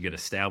somebody once you get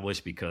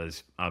established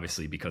because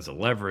of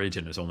leverage,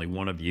 and there's only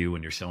one of you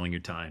and you're selling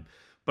your time.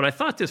 But I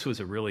thought this was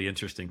a really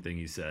interesting thing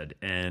you said.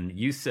 And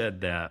you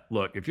said that,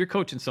 look, if you're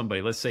coaching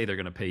somebody, let's say they're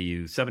going to pay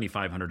you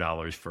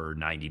 $7,500 for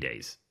 90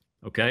 days.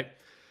 Okay.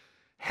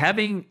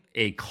 Having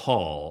a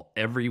call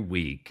every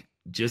week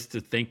just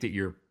to think that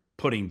you're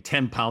putting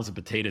 10 pounds of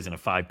potatoes in a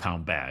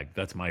 5-pound bag.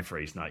 That's my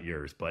phrase, not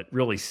yours, but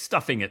really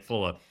stuffing it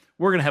full of,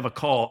 we're going to have a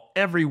call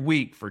every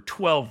week for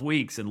 12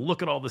 weeks and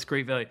look at all this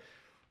great value.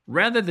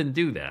 Rather than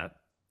do that,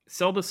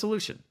 sell the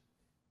solution.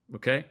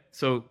 Okay.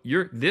 So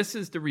this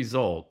is the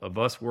result of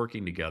us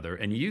working together,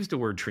 and you use the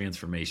word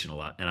transformation a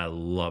lot. And I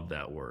love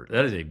that word.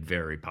 That is a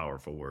very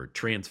powerful word,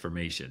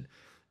 transformation.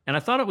 And I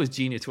thought it was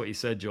genius what you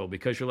said, Joel,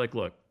 because you're like,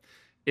 look,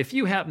 if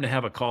you happen to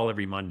have a call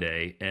every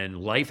Monday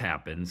and life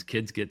happens,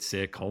 kids get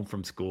sick, home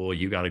from school,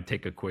 you got to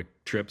take a quick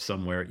trip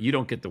somewhere, you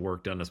don't get the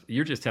work done.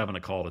 You're just having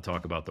a call to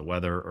talk about the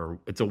weather, or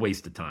it's a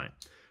waste of time.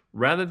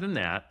 Rather than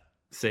that,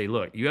 say,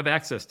 look, you have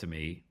access to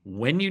me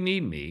when you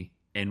need me.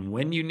 And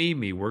when you need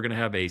me, we're going to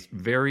have a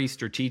very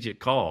strategic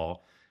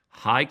call,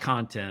 high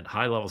content,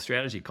 high level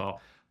strategy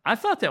call. I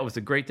thought that was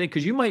a great thing,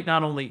 because you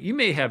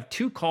may have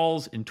 2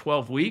 calls in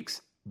 12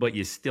 weeks, but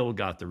you still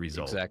got the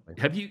result. Exactly.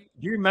 Do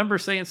you remember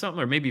saying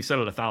something, or maybe you've said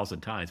it 1,000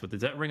 times, but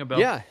does that ring a bell?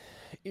 Yeah.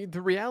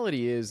 The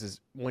reality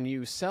is when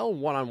you sell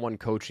one-on-one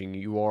coaching,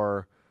 you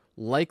are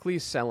likely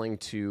selling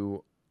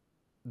to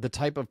the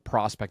type of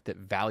prospect that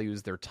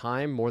values their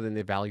time more than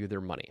they value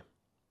their money.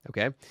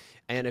 Okay.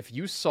 And if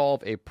you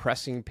solve a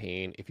pressing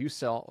pain, if you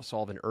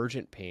solve an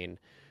urgent pain,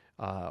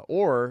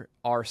 or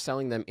are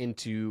selling them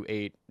into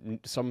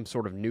some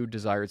sort of new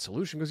desired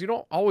solution, because you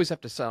don't always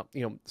have to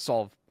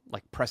solve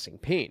like pressing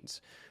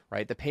pains,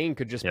 right? The pain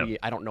could just be,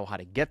 I don't know how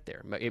to get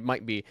there. It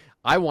might be,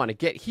 I want to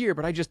get here,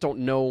 but I just don't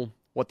know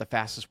what the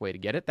fastest way to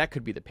get it. That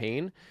could be the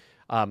pain.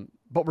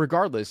 But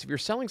regardless, if you're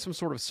selling some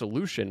sort of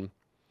solution,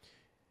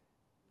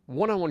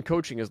 one-on-one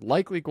coaching is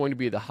likely going to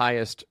be the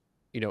highest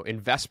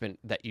investment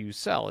that you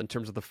sell in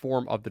terms of the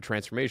form of the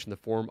transformation, the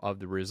form of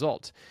the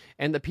result.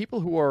 And the people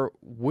who are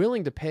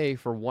willing to pay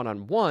for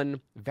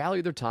one-on-one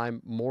value their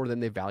time more than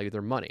they value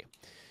their money.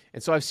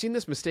 And so I've seen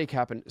this mistake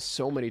happen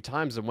so many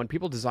times. And when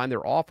people design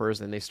their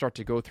offers and they start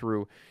to go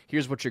through,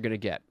 here's what you're going to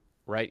get,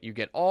 right? You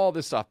get all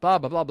this stuff, blah,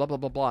 blah, blah, blah, blah,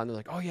 blah, blah. And they're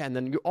like, oh yeah. And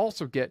then you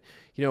also get,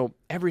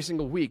 every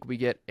single week we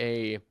get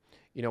we're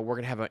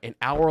going to have an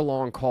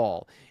hour-long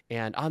call.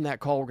 And on that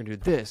call, we're going to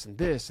do this and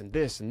this and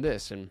this and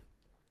this. And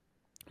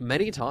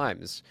many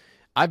times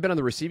I've been on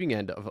the receiving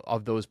end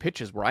of those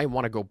pitches where I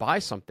want to go buy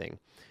something.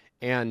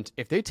 And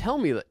if they tell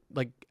me that,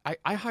 like,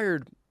 I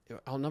hired,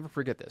 I'll never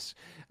forget this.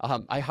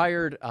 I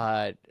hired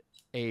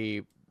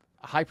a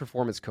high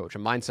performance coach, a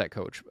mindset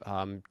coach,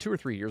 2 or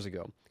 3 years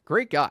ago.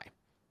 Great guy.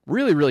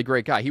 Really, really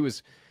great guy. He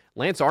was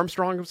Lance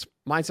Armstrong's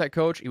mindset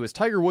coach. He was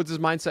Tiger Woods'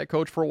 mindset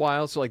coach for a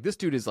while. So like this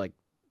dude is like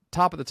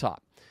top of the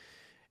top.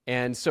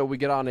 And so we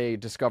get on a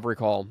discovery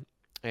call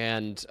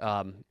and,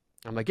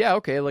 I'm like, yeah,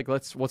 okay. Like,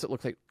 what's it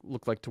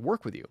look like to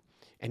work with you?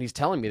 And he's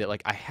telling me that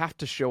like, I have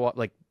to show up,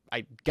 like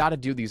I got to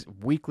do these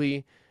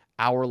weekly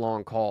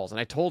hour-long calls. And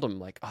I told him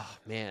like, oh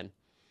man,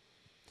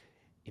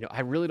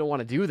 I really don't want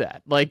to do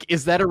that. Like,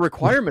 is that a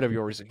requirement of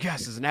yours? He's like,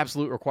 yes, it's an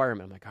absolute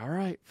requirement. I'm like, all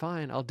right,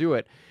 fine, I'll do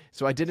it.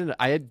 So I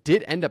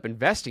did end up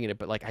investing in it,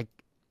 but like,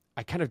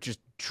 I kind of just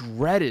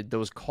dreaded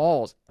those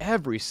calls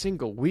every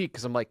single week.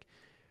 Cause I'm like,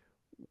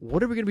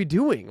 what are we going to be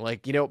doing?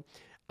 Like,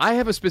 I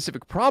have a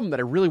specific problem that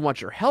I really want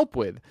your help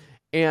with.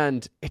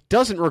 And it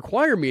doesn't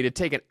require me to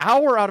take an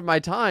hour out of my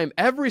time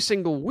every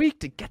single week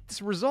to get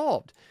this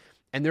resolved.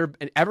 And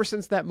ever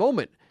since that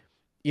moment,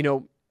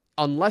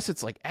 unless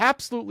it's like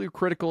absolutely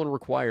critical and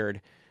required,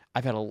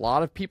 I've had a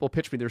lot of people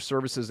pitch me their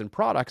services and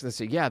products and they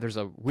say, yeah, there's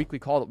a weekly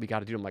call that we got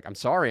to do. I'm like, I'm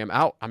sorry, I'm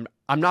out.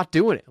 I'm not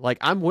doing it. Like,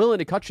 I'm willing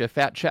to cut you a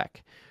fat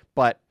check,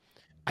 but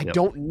I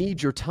don't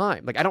need your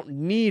time. Like, I don't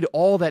need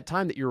all that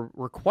time that you're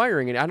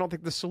requiring. And I don't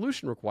think the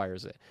solution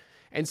requires it.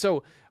 And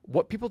so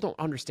what people don't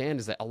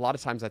understand is that a lot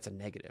of times that's a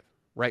negative,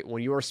 right?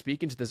 When you are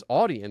speaking to this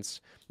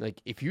audience,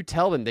 like if you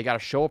tell them they got to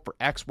show up for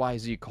X, Y,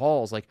 Z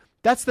calls, like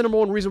that's the number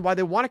one reason why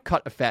they want to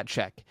cut a fat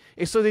check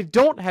is so they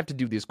don't have to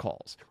do these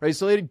calls, right?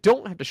 So they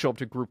don't have to show up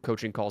to group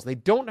coaching calls. They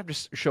don't have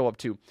to show up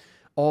to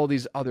all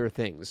these other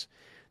things.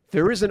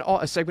 There is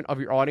a segment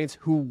of your audience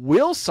who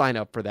will sign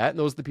up for that. And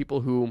those are the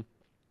people who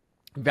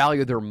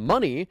value their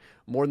money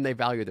more than they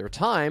value their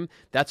time.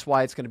 That's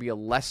why it's going to be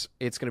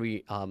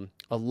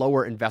a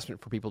lower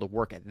investment for people to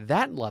work at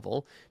that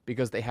level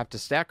because they have to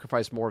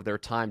sacrifice more of their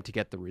time to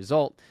get the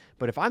result.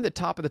 But if I'm the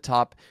top of the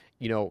top,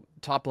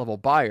 top level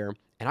buyer,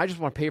 and I just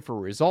want to pay for a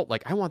result,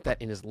 like I want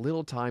that in as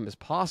little time as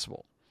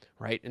possible,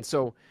 right? And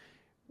so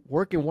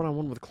working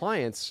one-on-one with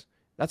clients,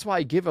 that's why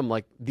I give them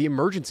like the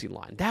emergency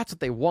line. That's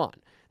what they want.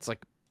 It's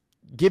like,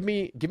 give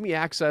me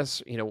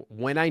access,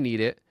 when I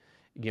need it.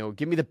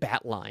 Give me the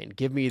bat line,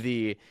 give me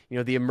the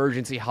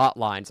emergency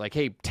hotlines. Like,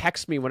 hey,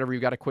 text me whenever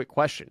you've got a quick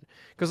question.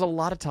 Because a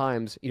lot of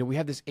times, we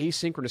have this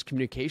asynchronous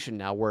communication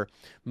now where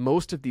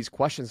most of these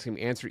questions can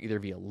be answered either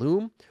via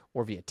Loom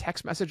or via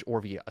text message or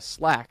via a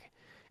Slack.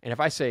 And if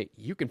I say,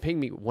 you can ping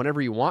me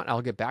whenever you want,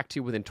 I'll get back to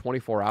you within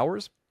 24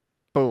 hours.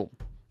 Boom.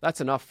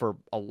 That's enough for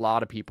a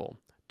lot of people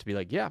to be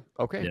like, yeah,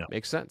 okay,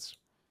 makes sense.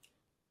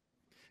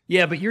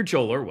 Yeah, but you're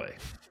Joel Erway.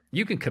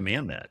 You can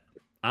command that.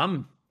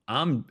 I'm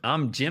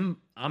Jim.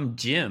 I'm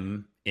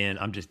Jim, and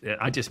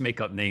I just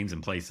make up names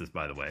and places,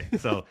 by the way.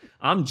 So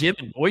I'm Jim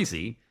in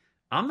Boise.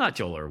 I'm not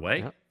Joel Erway.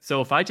 Yeah. So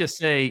if I just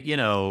say,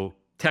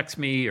 text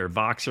me or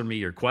Voxer me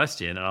your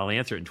question, and I'll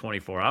answer it in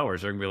 24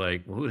 hours, they're gonna be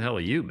like, well, who the hell are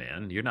you,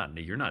 man? You're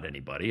not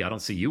anybody. I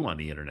don't see you on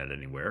the internet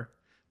anywhere.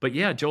 But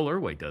yeah, Joel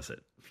Erway does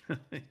it.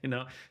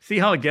 See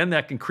how again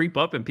that can creep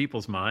up in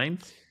people's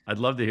minds. I'd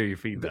love to hear your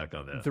feedback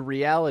on that. The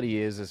reality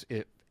is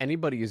if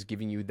anybody is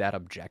giving you that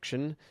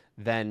objection,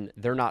 then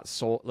they're not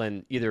sold.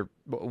 Then either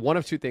one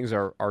of two things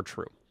are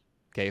true.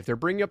 Okay, if they're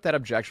bringing up that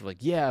objection, like,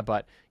 yeah,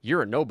 but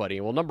you're a nobody.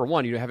 Well, number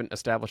one, you haven't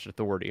established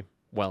authority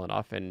well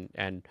enough, and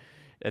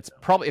it's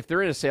probably if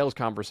they're in a sales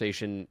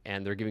conversation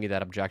and they're giving you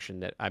that objection,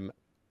 that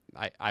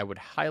I would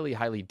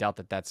highly doubt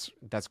that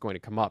that's going to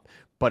come up.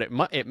 But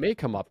it may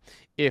come up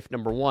if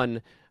number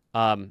one,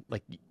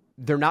 like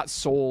they're not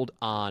sold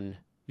on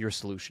your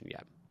solution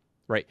yet,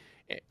 right?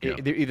 Yeah.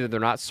 Either they're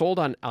not sold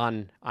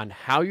on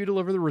how you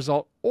deliver the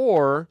result,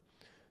 or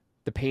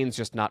the pain's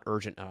just not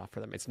urgent enough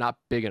for them. It's not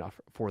big enough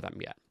for them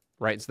yet,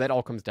 right? So that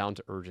all comes down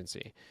to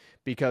urgency,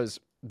 because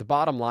the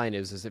bottom line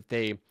is if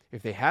they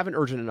have an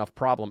urgent enough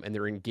problem and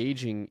they're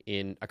engaging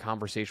in a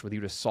conversation with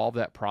you to solve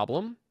that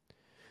problem,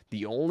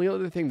 the only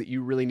other thing that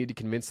you really need to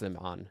convince them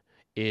on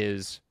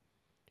is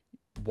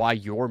why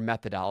your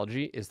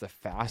methodology is the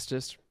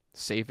fastest,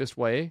 safest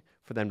way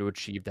for them to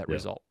achieve that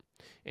result.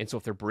 And so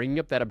if they're bringing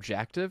up that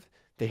objective,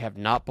 they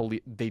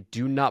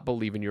do not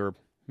believe in your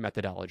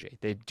methodology.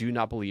 They do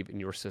not believe in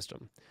your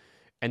system.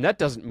 And that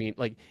doesn't mean,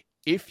 like,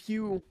 if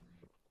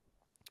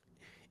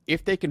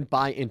they can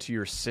buy into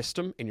your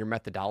system and your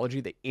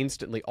methodology, they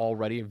instantly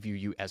already view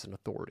you as an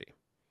authority,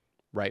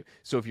 right?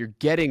 So if you're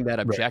getting that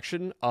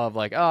objection of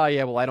like, oh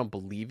yeah, well, I don't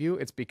believe you,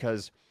 it's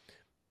because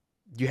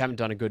you haven't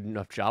done a good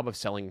enough job of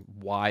selling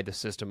why the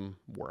system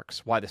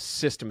works, why the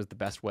system is the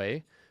best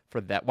way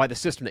for that, why the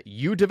system that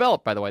you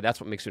developed, by the way, that's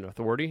what makes you an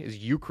authority, is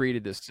you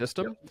created this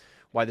system,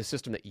 why the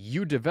system that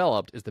you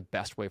developed is the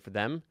best way for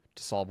them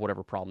to solve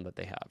whatever problem that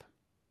they have.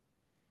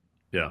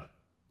 Yeah,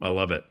 I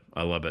love it.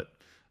 I love it.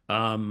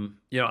 I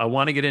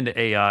want to get into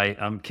AI.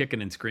 I'm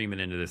kicking and screaming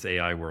into this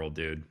AI world,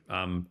 dude.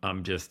 I'm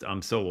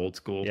so old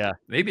school. Yeah.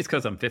 Maybe it's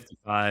because I'm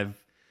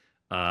 55.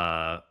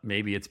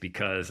 Maybe it's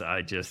because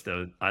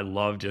I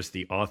love just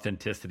the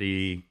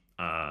authenticity.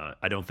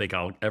 I don't think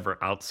I'll ever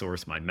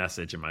outsource my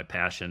message and my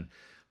passion,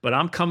 but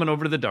I'm coming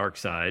over to the dark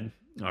side.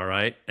 All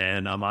right.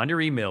 And I'm on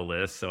your email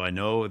list. So I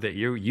know that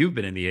you've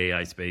been in the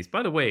AI space.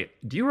 By the way,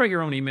 do you write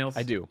your own emails?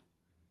 I do.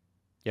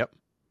 Yep.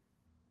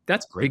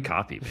 That's great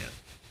copy, man.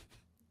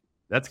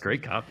 That's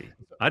great copy.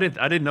 I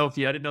didn't know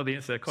the answer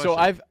to that question.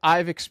 So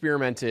I've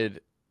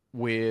experimented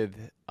with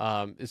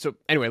so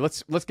anyway,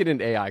 let's get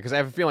into AI because I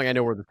have a feeling I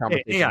know where the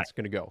conversation is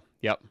going to go.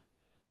 Yep.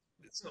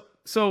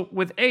 So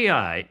with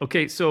AI,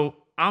 okay, so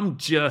I'm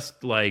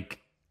just like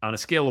on a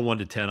scale of 1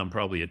 to 10, I'm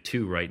probably a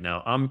 2 right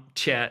now. I'm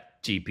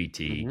Chat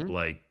GPT,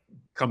 like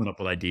coming up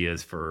with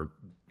ideas for,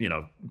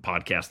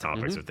 podcast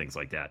topics or things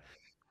like that.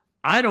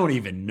 I don't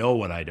even know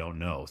what I don't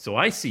know. So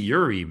I see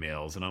your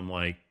emails and I'm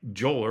like,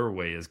 Joel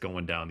Erway is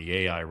going down the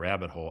AI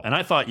rabbit hole. And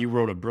I thought you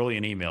wrote a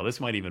brilliant email. This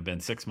might even have been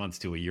 6 months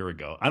to a year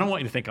ago. I don't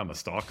want you to think I'm a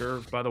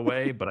stalker, by the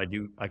way, but I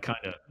kind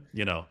of,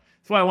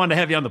 that's why I wanted to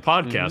have you on the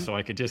podcast so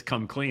I could just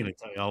come clean and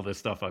tell you all this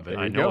stuff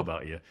I know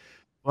about you.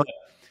 But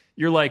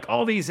you're like,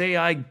 all these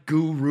AI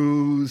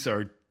gurus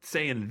are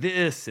saying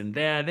this and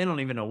that. They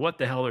don't even know what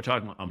the hell they're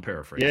talking about. I'm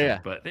paraphrasing. Yeah.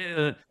 But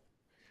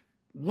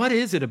what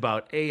is it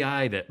about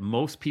AI that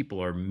most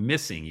people are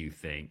missing, you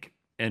think?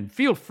 And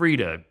feel free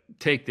to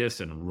take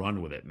this and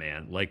run with it,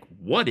 man. Like,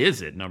 what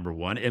is it, number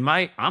one?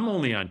 I'm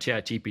only on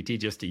ChatGPT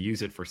just to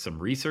use it for some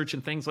research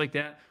and things like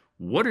that.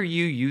 What are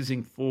you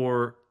using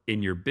for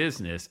in your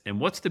business? And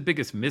what's the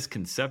biggest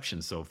misconception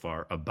so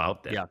far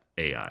about that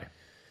AI?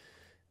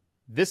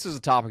 This is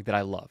a topic that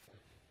I love.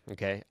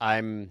 Okay.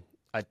 I'm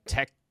a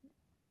tech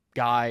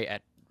guy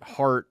at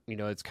heart.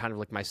 It's kind of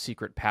like my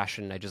secret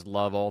passion. I just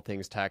love all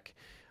things tech.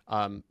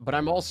 But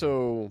I'm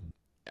also,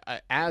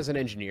 as an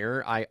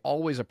engineer, I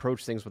always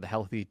approach things with a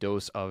healthy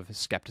dose of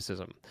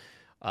skepticism.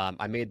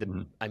 I made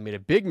a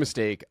big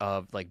mistake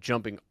of like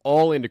jumping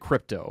all into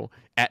crypto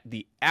at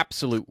the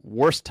absolute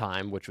worst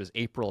time, which was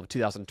April of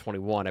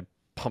 2021. I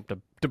pumped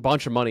a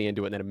bunch of money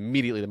into it, and then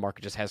immediately the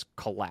market just has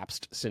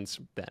collapsed since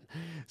then.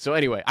 So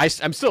anyway,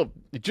 I'm still,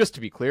 just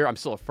to be clear, I'm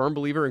still a firm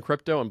believer in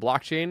crypto and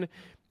blockchain.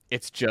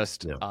 It's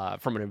just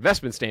from an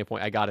investment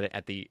standpoint, I got it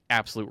at the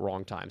absolute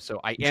wrong time. So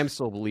I am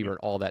still a believer in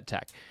all that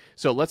tech.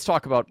 So let's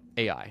talk about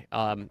AI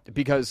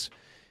because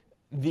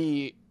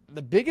the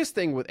biggest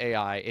thing with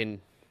AI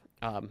in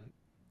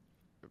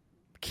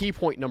key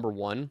point number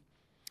one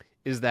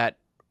is that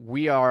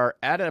we are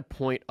at a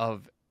point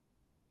of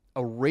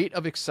a rate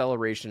of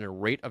acceleration, a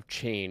rate of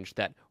change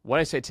that what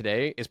I say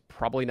today is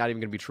probably not even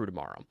going to be true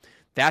tomorrow.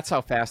 That's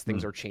how fast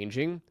things are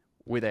changing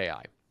with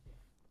AI.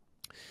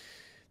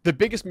 The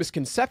biggest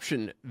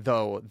misconception,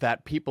 though,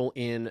 that people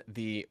in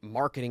the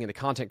marketing and the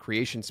content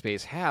creation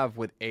space have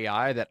with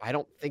AI that I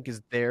don't think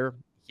is there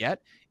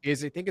yet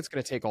is they think it's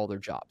going to take all their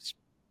jobs.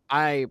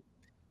 I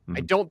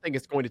don't think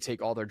it's going to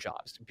take all their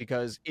jobs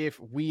because if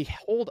we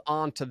hold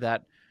on to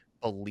that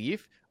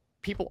belief,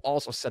 people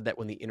also said that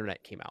when the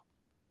internet came out,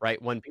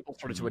 right? When people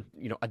started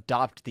to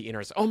adopt the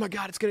internet, oh my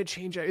God, it's going to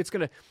change. It's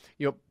going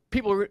to,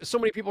 so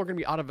many people are going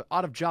to be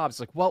out of jobs.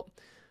 Like, well,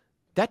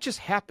 that just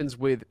happens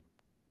with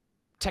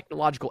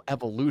technological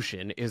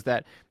evolution. Is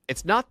that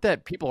it's not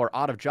that people are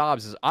out of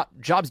jobs,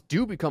 jobs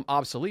do become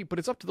obsolete, but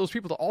it's up to those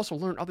people to also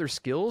learn other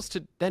skills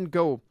to then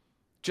go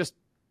just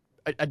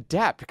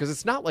adapt, because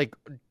it's not like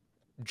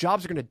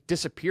jobs are going to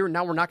disappear and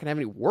now we're not going to have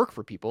any work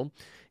for people.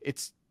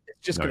 It's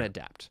just going to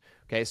adapt.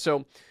 Okay,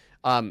 so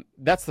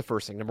that's the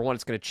first thing. Number one,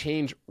 it's going to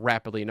change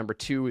rapidly. Number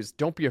two is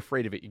don't be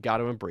afraid of it. You got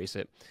to embrace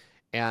it.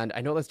 And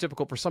I know that's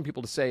difficult for some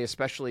people to say,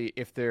 especially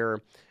if they're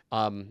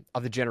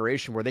of the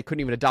generation where they couldn't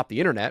even adopt the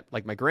internet,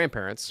 like my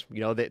grandparents.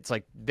 It's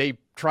like they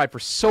tried for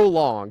so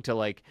long to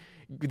like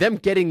them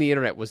getting the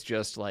internet was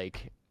just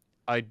like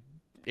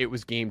it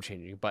was game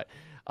changing. But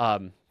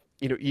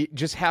you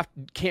just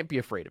can't be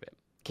afraid of it.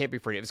 Can't be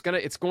afraid of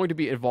it. It's going to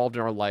be involved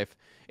in our life.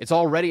 It's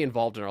already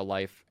involved in our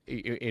life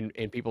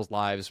in people's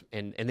lives,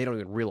 and they don't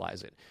even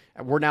realize it.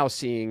 And we're now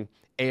seeing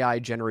AI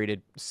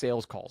generated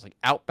sales calls, like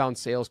outbound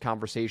sales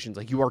conversations,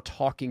 like you are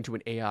talking to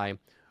an AI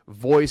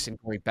voice and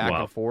going back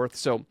and forth.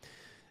 So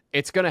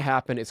it's going to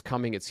happen. It's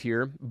coming. It's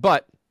here.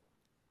 But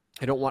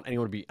I don't want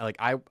anyone to be like,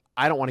 I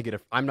don't want to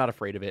I'm not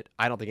afraid of it.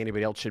 I don't think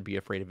anybody else should be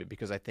afraid of it,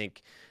 because I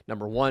think,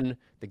 number one,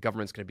 the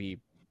government's going to be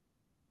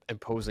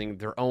imposing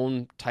their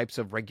own types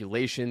of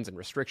regulations and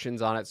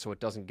restrictions on it so it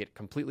doesn't get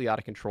completely out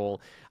of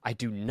control. I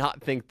do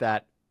not think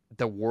that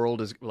the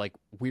world is like,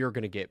 we are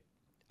going to get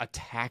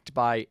attacked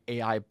by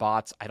AI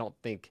bots. I don't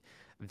think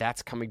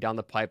that's coming down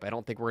the pipe. I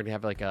don't think we're going to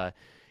have like a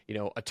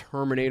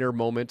Terminator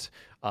moment.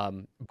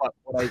 But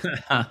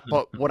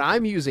what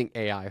I'm using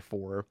AI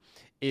for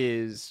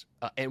is,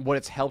 and what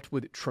it's helped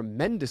with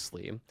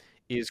tremendously,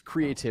 is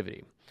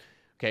creativity.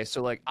 Okay,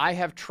 so like I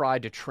have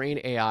tried to train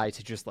AI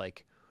to just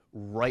like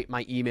write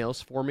my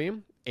emails for me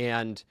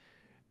and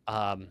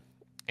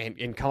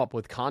come up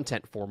with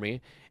content for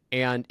me,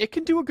 and it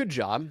can do a good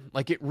job.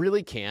 Like it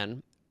really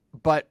can,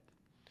 but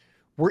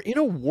we're in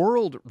a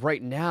world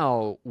right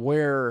now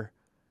where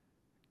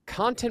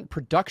content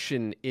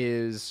production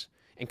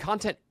and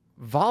content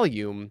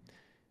volume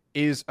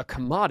is a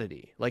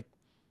commodity. Like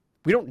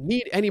we don't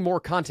need any more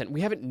content.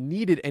 We haven't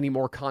needed any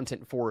more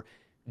content for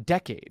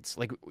decades.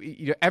 Like,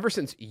 ever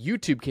since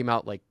YouTube came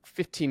out like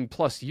 15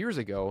 plus years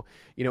ago,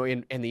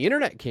 and the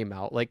internet came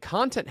out, like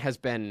content has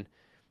been,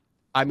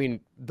 I mean,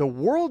 the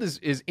world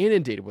is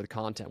inundated with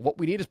content. What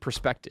we need is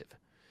perspective.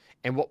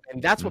 And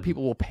that's what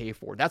people will pay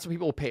for. That's what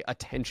people will pay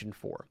attention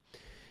for.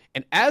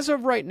 And as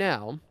of right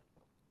now,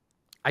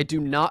 I do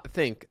not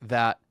think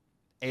that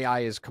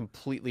AI is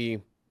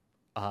completely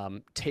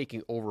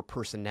taking over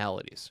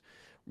personalities.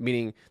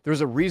 Meaning,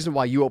 there's a reason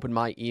why you open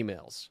my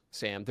emails,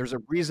 Sam. There's a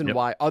reason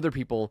why other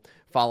people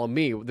follow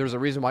me. There's a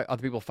reason why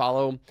other people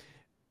follow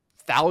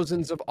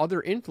thousands of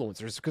other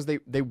influencers, because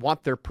they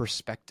want their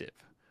perspective,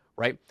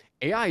 right?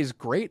 AI is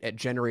great at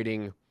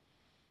generating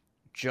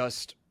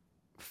just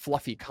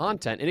fluffy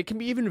content, and it can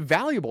be even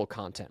valuable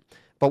content.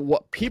 But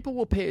what people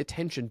will pay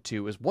attention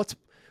to is what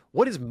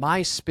is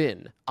my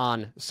spin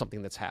on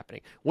something that's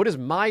happening? What is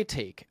my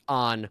take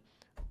on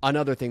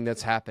another thing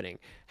that's happening?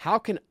 How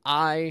can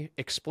I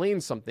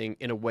explain something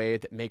in a way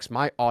that makes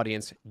my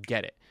audience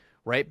get it,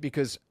 right?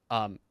 Because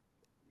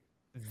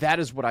that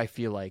is what I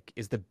feel like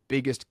is the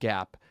biggest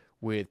gap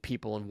with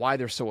people and why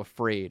they're so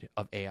afraid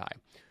of AI.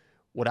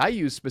 What I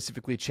use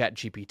specifically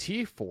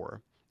ChatGPT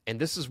for, and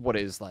this is what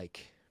is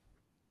like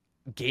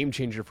game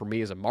changer for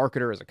me as a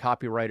marketer, as a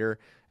copywriter,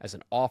 as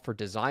an offer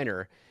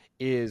designer,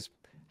 is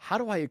how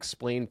do I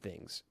explain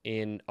things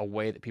in a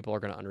way that people are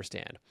going to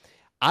understand?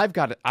 I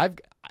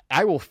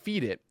will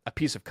feed it a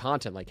piece of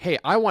content like, hey,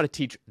 I want to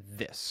teach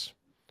this,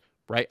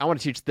 right? I want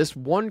to teach this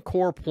one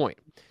core point.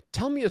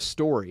 Tell me a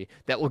story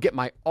that will get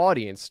my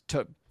audience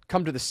to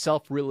come to the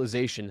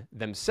self-realization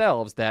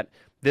themselves that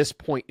this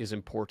point is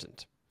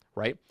important,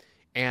 right?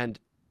 And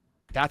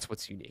that's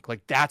what's unique.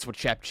 Like, that's what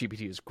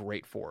ChatGPT is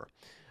great for.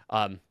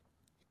 I'm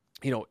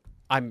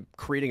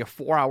creating a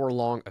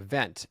 4-hour-long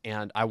event,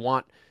 and I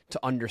want to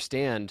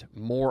understand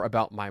more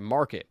about my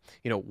market.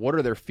 What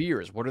are their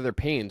fears? What are their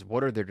pains?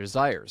 What are their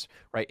desires,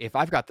 right? If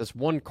I've got this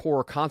one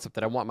core concept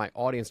that I want my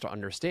audience to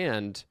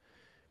understand,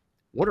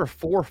 what are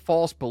 4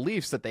 false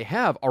beliefs that they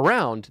have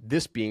around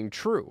this being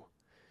true?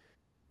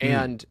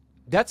 And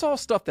that's all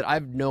stuff that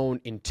I've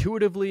known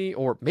intuitively,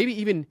 or maybe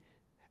even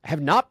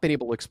have not been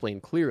able to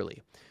explain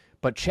clearly.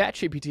 But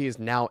ChatGPT is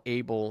now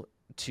able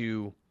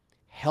to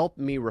help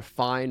me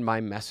refine my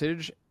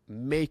message,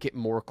 make it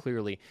more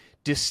clearly.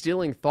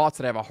 Distilling thoughts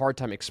that I have a hard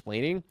time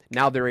explaining,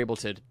 now they're able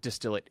to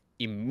distill it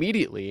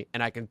immediately,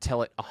 and I can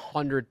tell it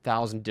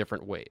 100,000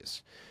 different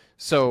ways.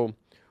 So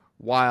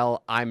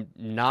while I'm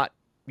not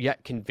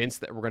yet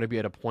convinced that we're going to be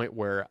at a point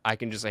where I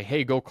can just say,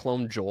 hey, go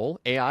clone Joel.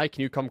 AI,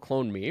 can you come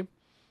clone me?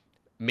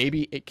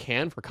 Maybe it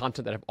can for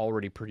content that I've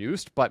already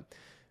produced, but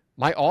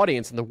my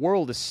audience and the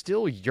world is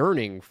still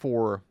yearning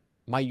for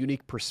my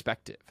unique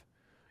perspective.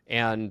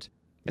 And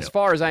as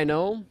far as I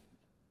know,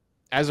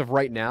 as of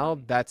right now,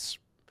 that's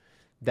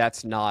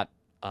not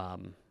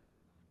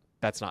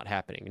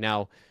happening.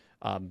 Now,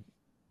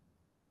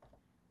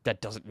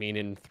 that doesn't mean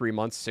in 3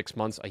 months, 6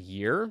 months, a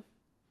year,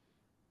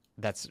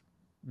 that's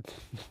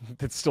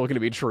still going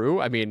to be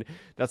true. I mean,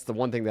 that's the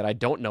one thing that I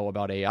don't know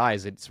about AI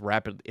is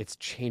it's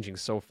changing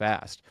so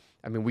fast.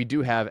 I mean, we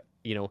do have,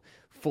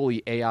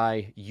 fully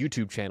AI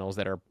YouTube channels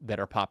that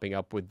are popping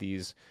up with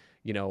these,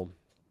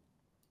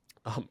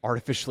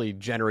 artificially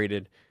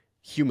generated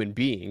human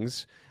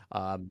beings.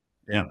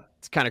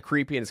 It's kind of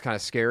creepy and it's kind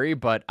of scary,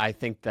 but I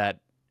think that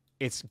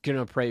it's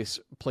going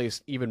to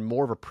place even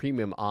more of a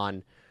premium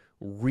on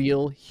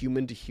real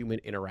human to human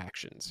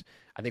interactions.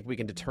 I think we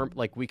can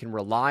we can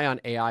rely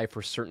on AI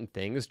for certain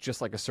things,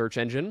 just like a search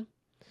engine,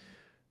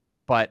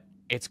 but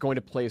it's going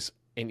to place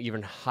an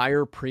even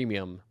higher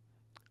premium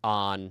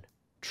on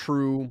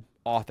true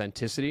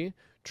authenticity,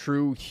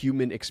 true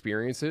human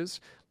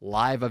experiences,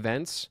 live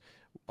events,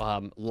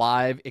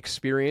 live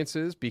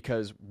experiences,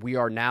 because we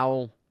are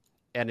now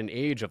at an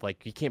age of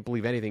like, you can't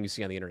believe anything you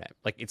see on the internet.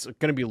 Like, it's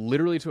going to be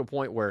literally to a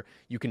point where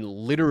you can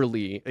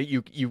literally,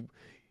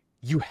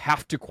 you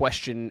have to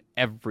question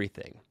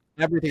everything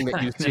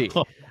that you see.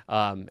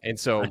 And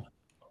so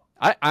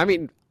I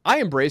mean, I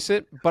embrace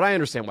it, but I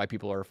understand why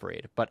people are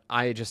afraid, but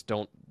I just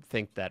don't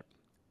think that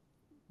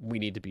we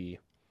need to be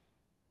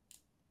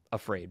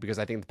afraid, because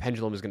I think the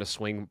pendulum is going to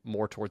swing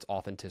more towards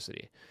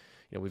authenticity.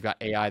 We've got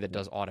AI that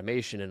does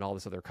automation and all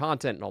this other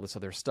content and all this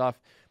other stuff.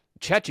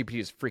 ChatGPT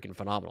is freaking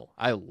phenomenal.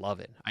 I love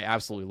it. I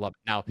absolutely love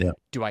it. Now,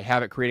 do I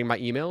have it creating my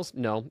emails?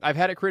 No. I've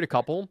had it create a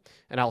couple,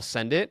 and I'll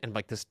send it, and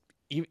like this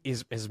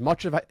is as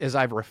much as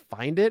I've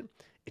refined it,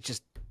 it's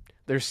just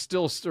there's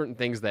still certain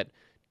things that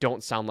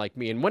don't sound like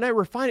me. And when I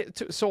refine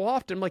it so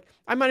often, I'm like,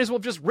 I might as well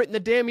have just written the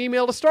damn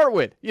email to start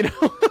with,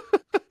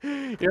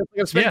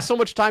 I'm spending so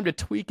much time to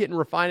tweak it and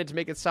refine it to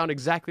make it sound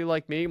exactly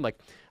like me. I'm like,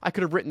 I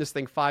could have written this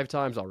thing 5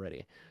 times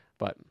already.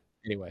 But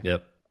anyway.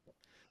 Yep.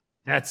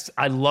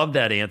 I love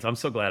that answer. I'm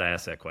so glad I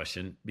asked that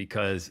question,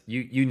 because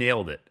you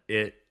nailed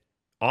it.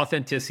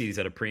 Authenticity is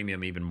at a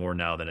premium even more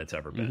now than it's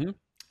ever been. Mm-hmm.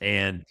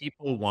 And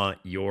people want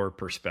your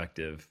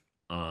perspective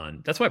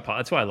on, that's why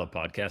I love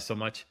podcasts so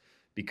much,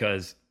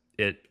 because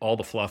all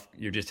the fluff,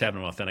 you're just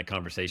having an authentic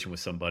conversation with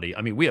somebody.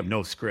 I mean, we have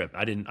no script.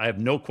 I have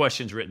no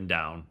questions written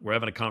down. We're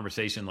having a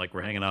conversation like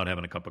we're hanging out,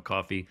 having a cup of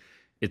coffee.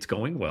 It's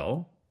going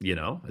well,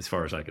 as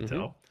far as I can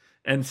tell.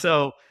 And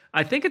so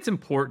I think it's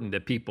important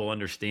that people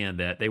understand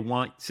that they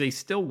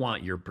still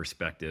want your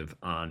perspective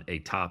on a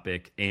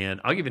topic. And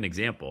I'll give you an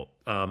example.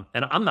 And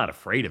I'm not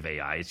afraid of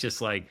AI. It's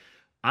just like,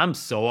 I'm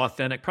so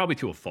authentic, probably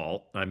to a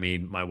fault. I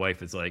mean, my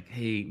wife is like,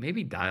 hey,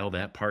 maybe dial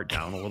that part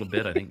down a little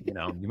bit. I think,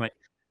 you might,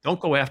 don't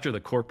go after the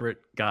corporate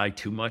guy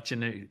too much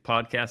in a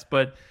podcast.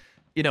 But,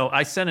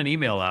 I sent an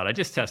email out. I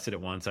just tested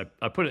it once.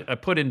 I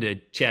put into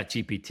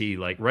ChatGPT,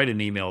 like, write an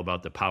email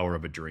about the power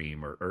of a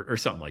dream or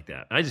something like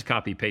that. And I just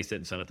copy, paste it,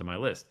 and sent it to my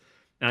list.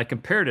 And I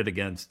compared it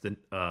against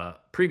the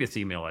previous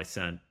email I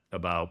sent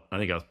about, I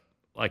think I was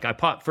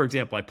like, for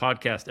example, I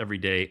podcast every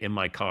day in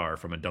my car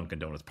from a Dunkin'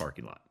 Donuts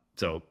parking lot.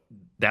 So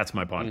that's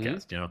my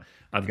podcast. Mm-hmm.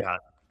 I've got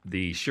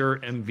the Shure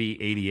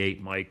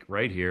MV88 mic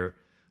right here,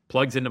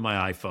 plugs into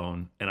my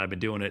iPhone, and I've been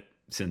doing it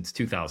since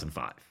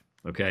 2005.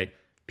 Okay.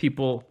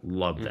 People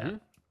love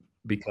that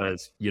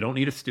because you don't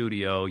need a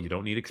studio. You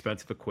don't need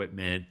expensive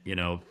equipment.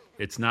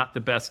 It's not the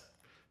best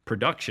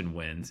production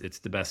wins. It's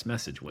the best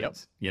message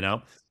wins,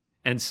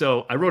 And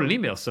so I wrote an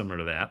email similar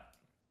to that.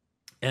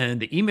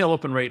 And the email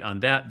open rate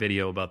on that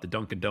video about the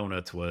Dunkin'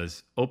 Donuts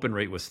was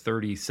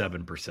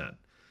 37%.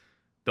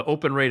 The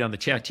open rate on the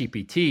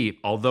ChatGPT,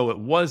 although it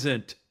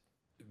wasn't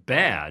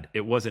bad,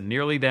 it wasn't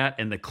nearly that.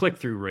 And the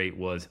click-through rate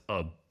was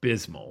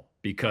abysmal,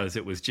 because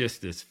it was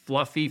just this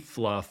fluffy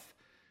fluff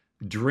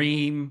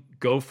dream,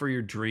 go for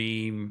your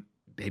dream,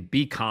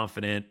 be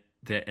confident.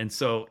 And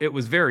so it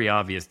was very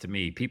obvious to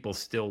me, people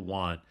still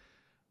want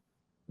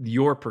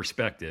your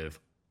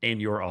perspective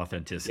and your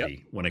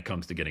authenticity when it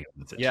comes to getting a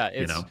message. Yeah,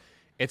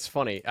 it's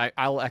funny.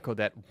 I'll echo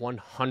that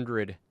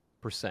 100%.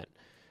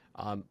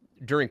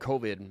 During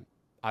COVID,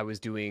 I was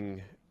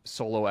doing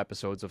solo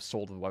episodes of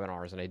Sold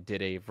webinars, and I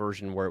did a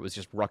version where it was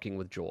just rucking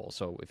with Joel.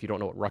 So if you don't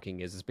know what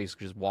rucking is, it's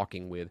basically just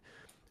walking with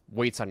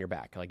weights on your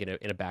back, like in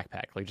a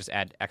backpack, like just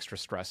add extra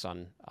stress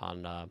on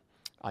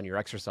your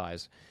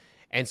exercise.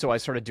 And so I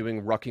started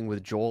doing rucking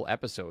with Joel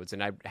episodes,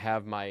 and I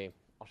have I'll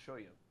show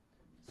you.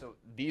 So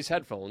these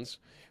headphones,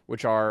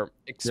 which are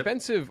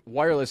expensive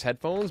wireless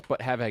headphones,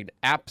 but have an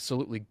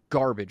absolutely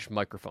garbage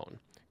microphone.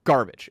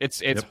 Garbage.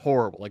 It's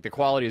horrible. Like, the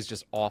quality is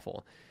just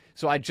awful.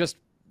 So I just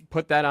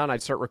put that on.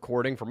 I'd start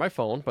recording from my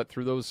phone, but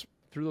through those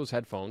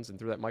headphones and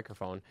through that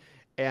microphone,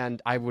 and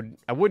I wouldn't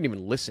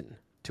even listen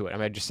to it. I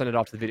mean, I just send it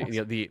off to the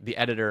video, the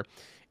editor,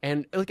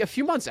 and like a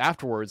few months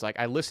afterwards, like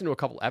I listened to a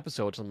couple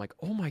episodes, and I'm like,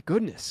 oh my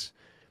goodness,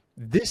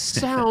 this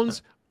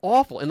sounds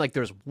awful. And like,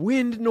 there's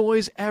wind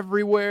noise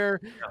everywhere.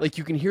 Like,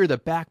 you can hear the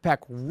backpack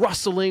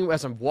rustling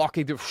as I'm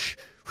walking through.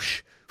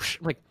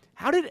 I'm like,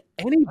 how did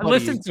anybody? I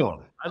listened to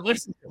him.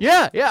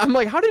 Yeah. I'm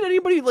like, how did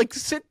anybody like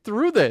sit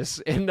through this?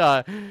 And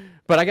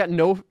but I got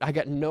no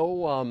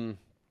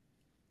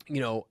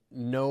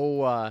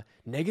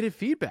negative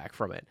feedback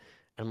from it.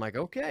 And I'm like,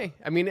 okay.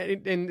 I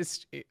mean,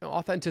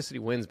 authenticity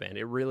wins, man.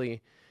 It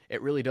really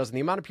does. And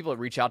the amount of people that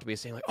reach out to me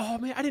saying like, oh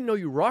man, I didn't know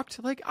you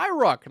rocked. Like, I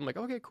rock. I'm like,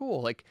 okay,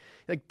 cool. Like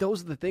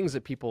those are the things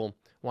that people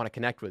want to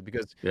connect with,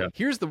 because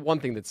here's the one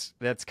thing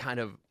that's kind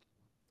of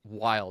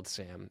wild,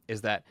 Sam,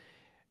 is that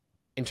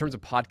in terms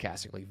of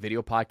podcasting, like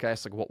video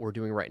podcasts, like what we're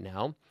doing right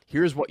now,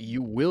 here's what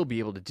you will be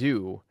able to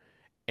do.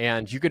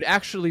 And you could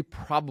actually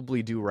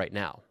probably do right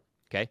now.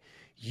 Okay.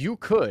 You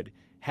could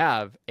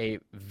have a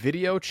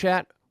video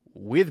chat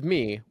with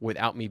me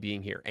without me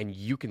being here, and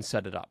you can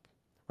set it up,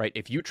 right?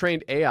 If you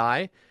trained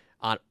AI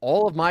on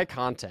all of my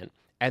content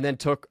and then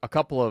took a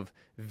couple of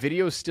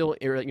video still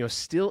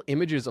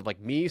images of like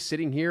me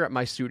sitting here at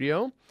my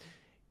studio,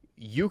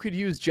 you could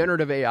use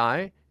generative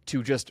AI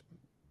to just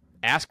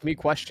ask me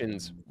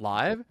questions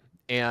live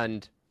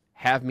and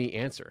have me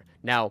answer.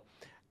 Now,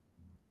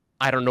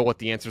 I don't know what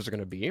the answers are going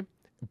to be,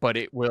 but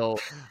it will,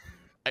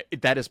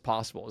 that is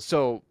possible.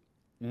 So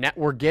now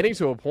we're getting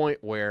to a point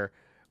where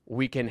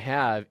we can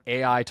have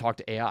AI talk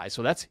to AI.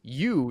 So that's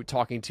you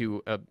talking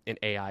to an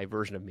AI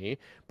version of me,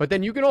 but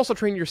then you can also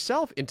train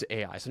yourself into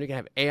AI. So you can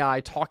have AI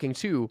talking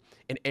to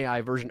an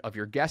AI version of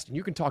your guest, and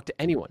you can talk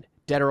to anyone,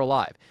 dead or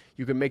alive.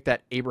 You can make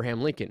that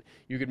Abraham Lincoln.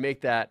 You could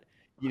make that,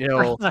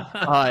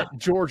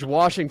 George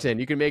Washington.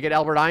 You can make it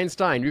Albert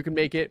Einstein. You can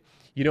make it,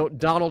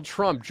 Donald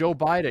Trump, Joe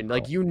Biden,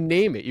 like you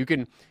name it. You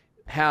can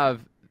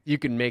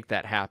make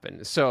that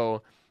happen.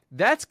 So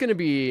that's going to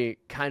be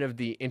kind of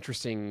the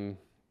interesting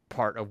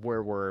part of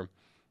where we're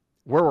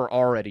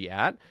already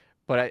at.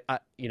 But I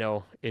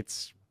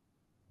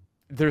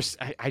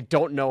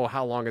don't know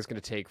how long it's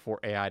going to take for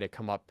AI to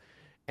come up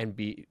and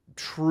be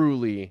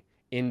truly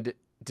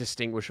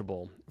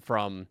indistinguishable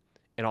from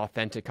an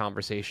authentic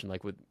conversation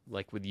like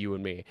with you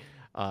and me,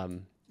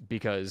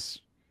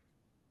 because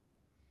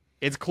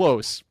it's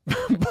close,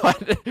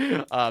 but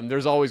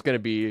there's always going to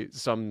be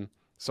some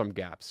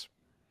gaps.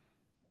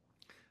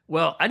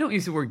 Well, I don't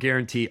use the word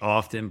guarantee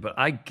often, but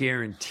I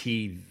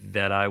guarantee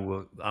that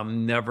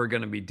I'm never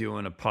going to be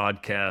doing a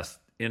podcast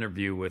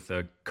interview with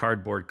a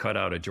cardboard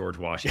cutout of George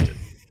Washington.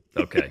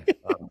 Okay.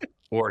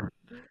 Or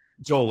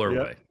Joel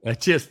Erway.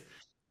 Yep.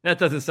 That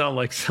doesn't sound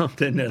like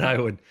something that I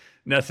would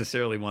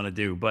necessarily want to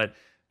do, but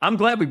I'm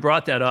glad we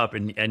brought that up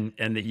and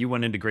that you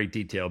went into great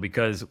detail,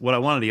 because what I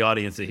wanted the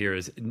audience to hear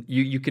is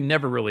you can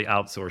never really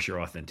outsource your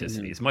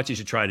authenticity. Mm-hmm. As much as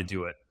you try to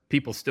do it,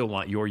 people still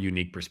want your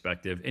unique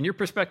perspective, and your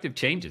perspective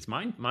changes.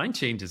 Mine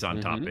changes on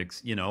mm-hmm.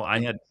 topics. I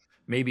had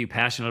maybe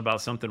passionate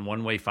about something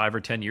one way 5 or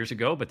 10 years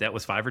ago, but that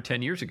was 5 or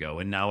 10 years ago.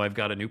 And now I've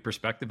got a new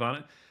perspective on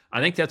it. I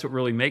think that's what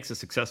really makes a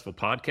successful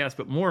podcast.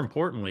 But more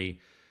importantly,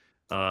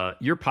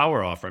 your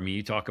power offer. I mean,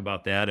 you talk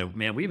about that, and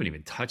man, we haven't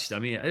even touched.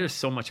 There's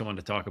so much I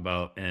wanted to talk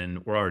about,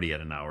 and we're already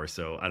at an hour,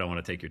 so I don't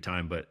want to take your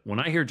time. But when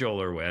I hear Joel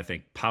Erway, I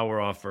think power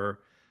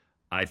offer.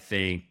 I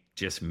think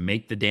just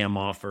make the damn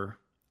offer.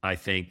 I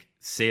think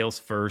sales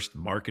first,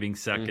 marketing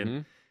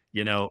second.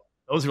 Mm-hmm.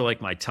 Those are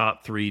like my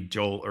top 3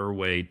 Joel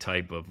Erway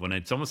type of,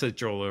 when someone says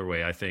Joel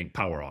Erway, I think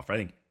power offer. I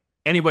think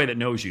anybody that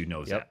knows you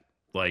knows that.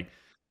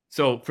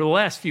 So for the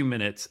last few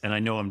minutes, and I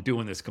know I'm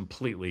doing this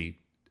completely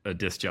a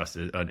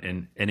disjustice,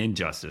 an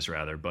injustice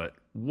rather, but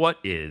what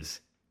is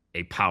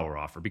a power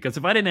offer? Because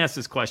if I didn't ask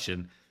this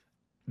question,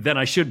 then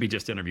I should be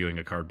just interviewing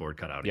a cardboard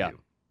cutout of you.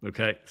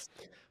 Okay.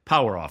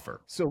 Power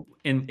offer. So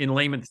in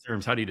layman's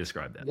terms, how do you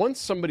describe that? Once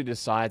somebody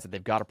decides that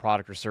they've got a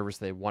product or service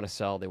they want to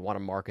sell, they want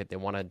to market, they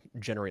want to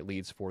generate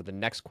leads for, the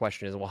next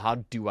question is, well, how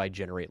do I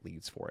generate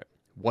leads for it?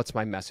 What's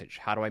my message?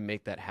 How do I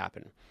make that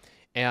happen?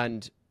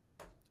 And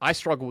I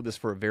struggled with this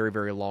for a very,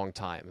 very long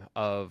time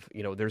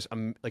there's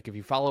if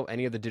you follow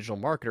any of the digital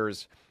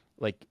marketers,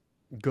 like,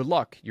 good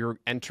luck. You're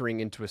entering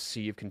into a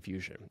sea of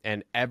confusion,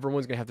 and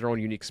everyone's going to have their own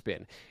unique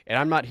spin. And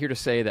I'm not here to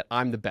say that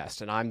I'm the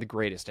best and I'm the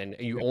greatest and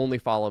you only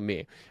follow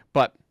me.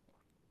 But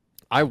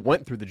I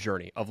went through the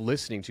journey of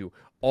listening to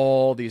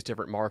all these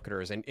different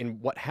marketers. And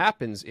what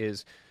happens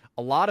is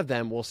a lot of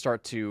them will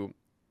start to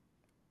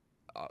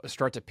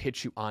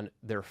pitch you on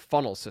their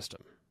funnel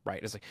system.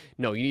 Right? It's like,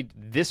 no, you need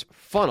this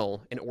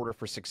funnel in order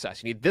for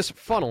success. You need this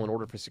funnel in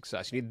order for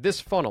success. You need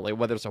this funnel,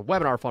 whether it's a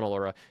webinar funnel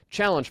or a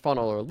challenge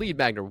funnel or a lead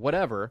magnet or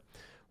whatever,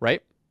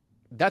 right?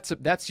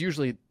 That's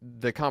usually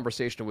the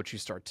conversation in which you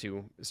start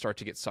to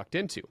get sucked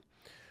into.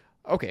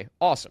 Okay,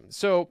 awesome.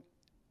 So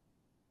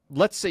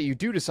let's say you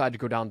do decide to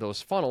go down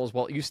those funnels.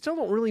 Well, you still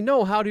don't really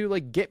know how to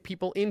get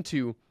people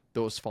into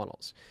those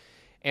funnels.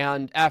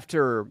 And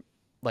after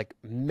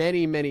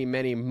many, many,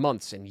 many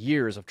months and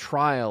years of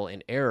trial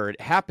and error, it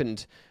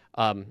happened.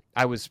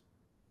 I was,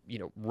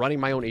 running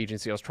my own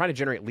agency. I was trying to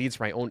generate leads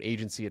for my own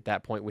agency at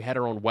that point. We had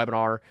our own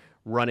webinar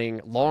running,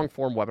 long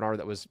form webinar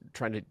that was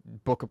trying to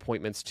book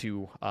appointments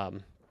to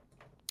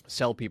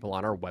sell people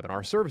on our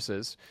webinar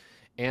services.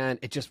 And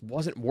it just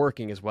wasn't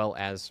working as well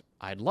as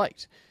I'd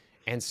liked.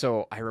 And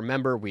so I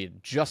remember we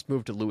had just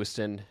moved to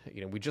Lewiston.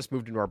 We just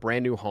moved into our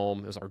brand new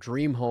home. It was our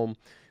dream home.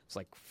 It's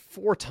like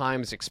 4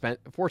 times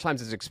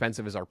as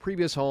expensive as our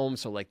previous home.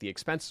 So the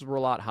expenses were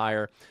a lot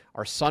higher.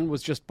 Our son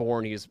was just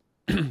born. He's,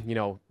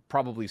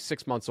 probably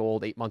 6 months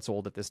old, 8 months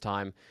old at this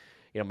time.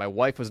 My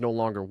wife was no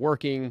longer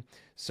working.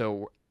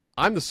 So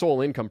I'm the sole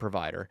income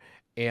provider.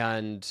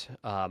 And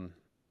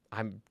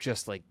I'm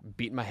just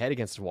beating my head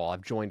against the wall.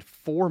 I've joined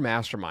 4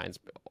 masterminds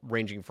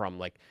ranging from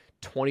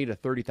 $20,000 to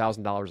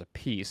 $30,000 a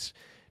piece,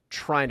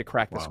 trying to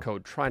crack this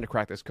code.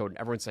 And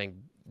everyone's saying,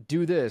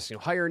 do this,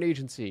 hire an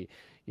agency,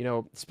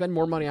 spend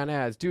more money on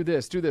ads, do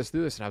this.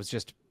 And I was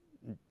just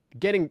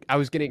getting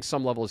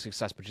some level of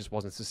success, but just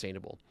wasn't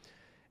sustainable.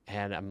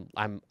 And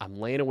I'm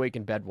laying awake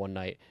in bed one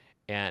night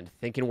and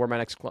thinking where my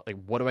next,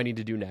 what do I need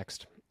to do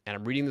next? And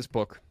I'm reading this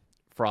book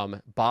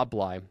from Bob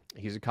Bly.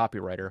 He's a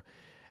copywriter.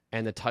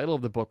 And the title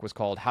of the book was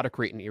called How to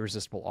Create an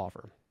Irresistible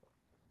Offer.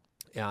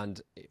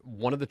 And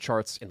one of the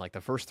charts in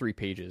the first 3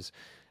 pages,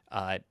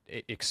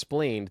 it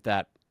explained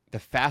that the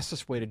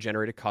fastest way to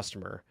generate a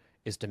customer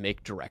is to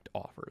make direct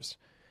offers.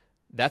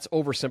 That's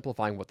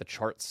oversimplifying what the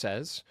chart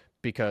says,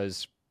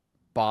 because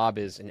Bob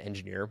is an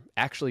engineer.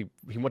 Actually,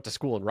 he went to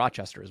school in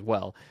Rochester as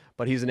well,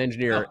 but he's an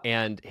engineer,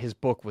 and his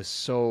book was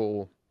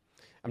so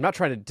I'm not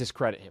trying to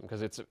discredit him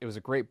because it was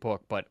a great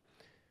book, but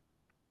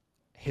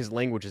his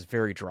language is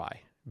very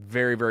dry,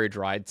 very, very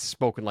dry. It's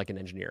spoken like an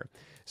engineer.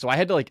 So I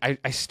had to I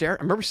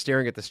remember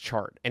staring at this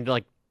chart and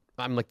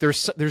I'm like,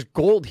 there's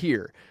gold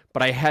here,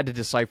 but I had to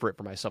decipher it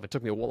for myself. It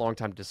took me a long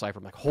time to decipher.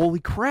 I'm like, holy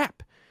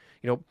crap.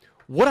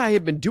 What I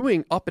had been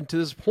doing up until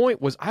this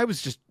point was I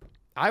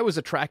was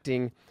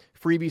attracting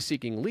freebie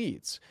seeking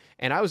leads,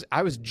 and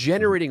I was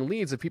generating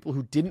leads of people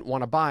who didn't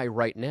want to buy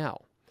right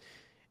now.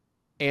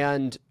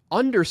 And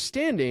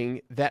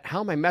understanding that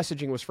how my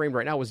messaging was framed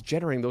right now was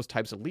generating those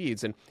types of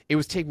leads. And it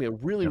was taking me a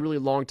really, really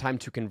long time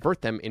to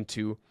convert them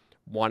into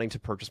wanting to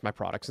purchase my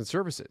products and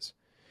services.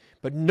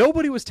 But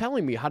nobody was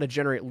telling me how to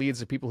generate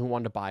leads of people who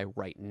wanted to buy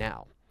right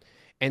now.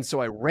 And so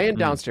I ran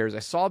downstairs. I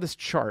saw this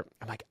chart.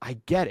 I'm like, I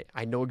get it.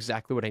 I know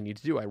exactly what I need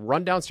to do. I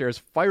run downstairs,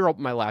 fire up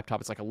my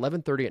laptop. It's like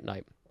 11:30 at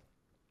night.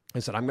 I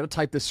said, I'm going to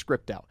type this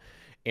script out.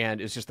 And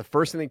it's just the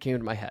first thing that came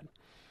into my head.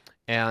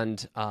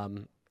 And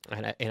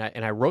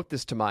I wrote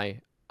this to my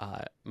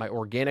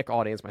organic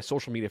audience, my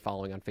social media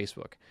following on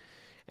Facebook.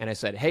 And I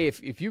said, hey,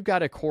 if you've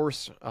got a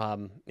course,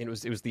 and it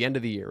was the end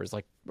of the year. It was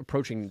like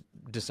approaching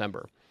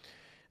December.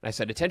 And I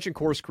said, attention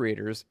course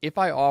creators, if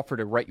I offer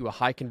to write you a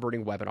high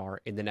converting webinar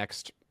in the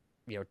next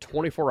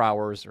 24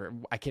 hours, or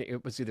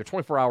it was either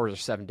 24 hours or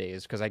 7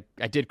 days, because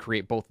I did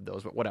create both of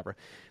those, but whatever.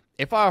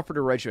 If I offer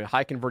to write you a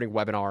high converting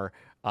webinar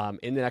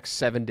in the next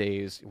 7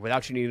 days,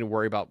 without you needing to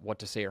worry about what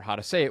to say or how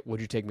to say it,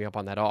 would you take me up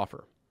on that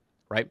offer?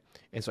 Right?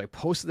 And so I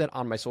posted that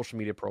on my social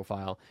media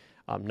profile,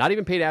 not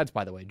even paid ads,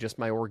 by the way, just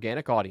my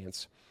organic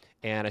audience.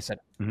 And I said,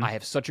 I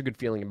have such a good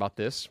feeling about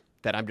this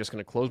that I'm just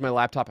going to close my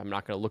laptop. I'm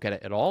not going to look at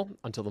it at all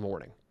until the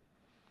morning.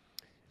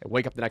 I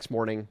wake up the next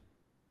morning,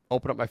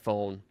 open up my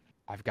phone.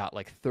 I've got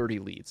like 30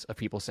 leads of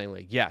people saying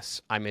like,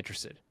 yes, I'm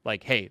interested.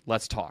 Like, hey,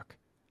 let's talk.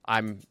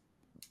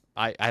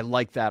 I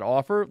like that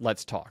offer.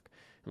 Let's talk.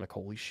 I'm like,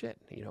 holy shit.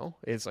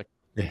 It's like,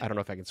 I don't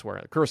know if I can swear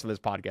or curse on this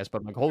podcast,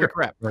 but I'm like, holy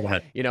crap. Go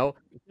ahead.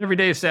 Every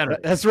day is Saturday.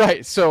 That's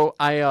right. So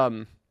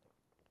I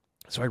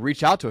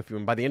reached out to a few,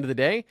 and by the end of the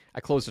day, I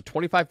closed a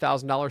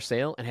 $25,000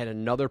 sale and had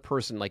another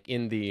person like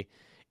on the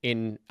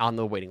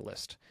waiting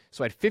list.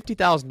 So I had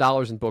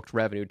 $50,000 in booked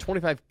revenue,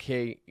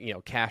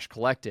 $25K, cash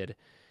collected.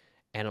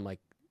 And I'm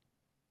like,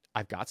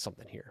 I've got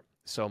something here.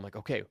 So I'm like,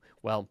 okay,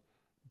 well,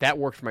 that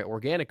worked for my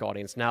organic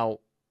audience. Now,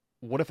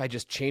 what if I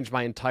just change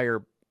my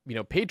entire,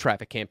 paid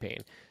traffic campaign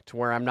to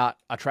where I'm not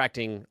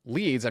attracting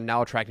leads, I'm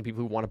now attracting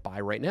people who want to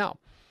buy right now.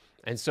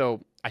 And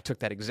so I took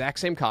that exact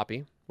same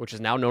copy, which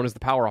is now known as the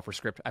Power Offer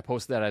script. I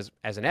posted that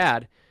as an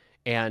ad,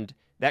 and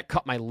that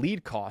cut my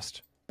lead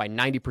cost by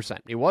 90%.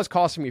 It was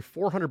costing me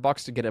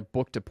 $400 to get a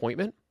booked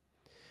appointment.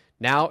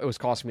 Now it was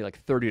costing me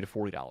like $30 to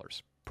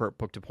 $40 per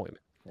booked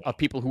appointment of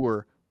people who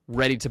were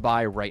ready to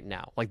buy right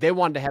now. Like they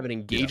wanted to have an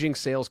engaging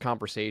sales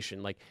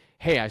conversation. Like,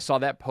 hey, I saw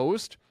that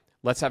post.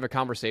 Let's have a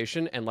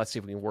conversation and let's see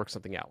if we can work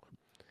something out.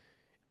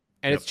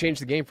 And it's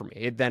changed the game for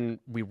me. Then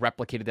we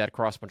replicated that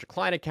across a bunch of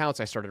client accounts.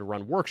 I started to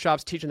run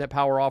workshops teaching that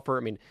Power Offer.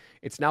 I mean,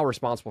 it's now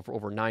responsible for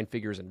over 9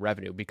 figures in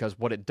revenue, because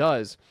what it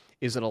does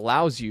is it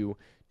allows you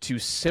to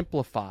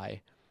simplify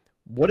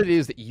what it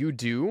is that you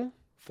do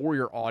for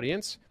your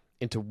audience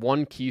into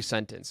one key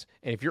sentence.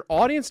 And if your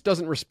audience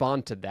doesn't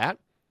respond to that,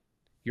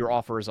 your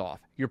offer is off.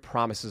 Your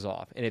promise is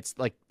off. And it's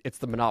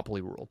the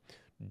Monopoly rule.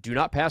 Do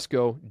not pass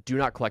go. Do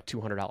not collect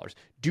 $200.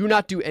 Do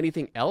not do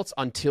anything else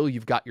until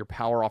you've got your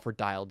Power Offer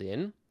dialed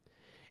in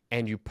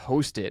and you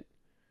post it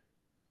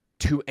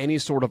to any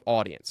sort of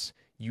audience.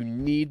 You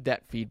need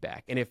that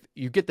feedback. And if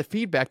you get the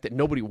feedback that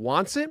nobody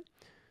wants it,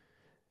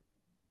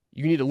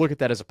 you need to look at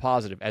that as a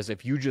positive, as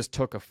if you just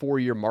took a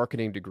 4-year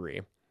marketing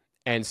degree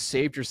and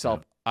saved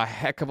yourself a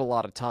heck of a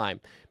lot of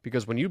time.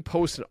 Because when you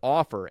post an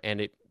offer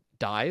and it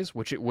dies,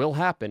 which it will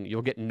happen,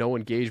 you'll get no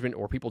engagement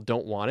or people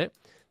don't want it.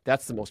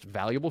 That's the most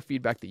valuable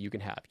feedback that you can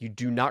have. You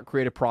do not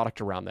create a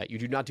product around that. You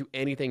do not do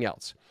anything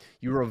else.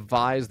 You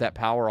revise that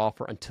Power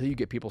Offer until you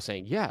get people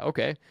saying, yeah,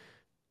 okay,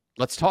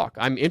 let's talk.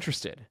 I'm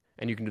interested.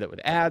 And you can do that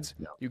with ads.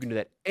 Yeah. You can do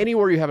that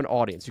anywhere you have an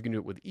audience. You can do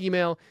it with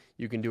email.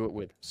 You can do it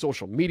with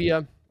social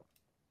media.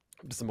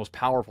 It's the most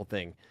powerful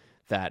thing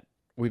that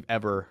we've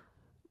ever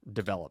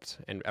developed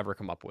and ever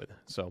come up with.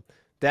 So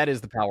that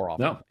is the Power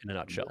Offer in a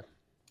nutshell.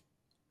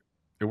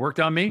 It worked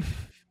on me.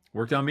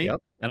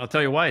 Yep. And I'll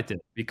tell you why it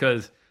did.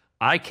 Because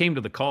I came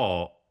to the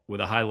call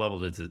with a high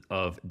level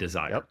of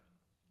desire. Yep.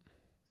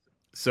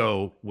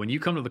 So when you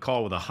come to the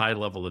call with a high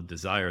level of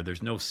desire,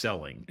 there's no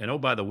selling. And oh,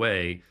 by the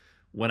way,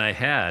 when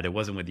it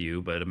wasn't with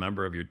you, but a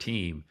member of your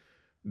team,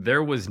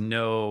 there was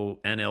no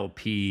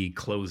NLP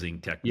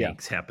closing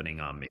techniques happening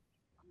on me.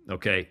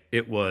 Okay.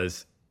 It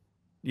was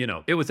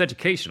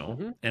educational.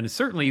 Mm-hmm. And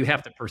certainly you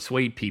have to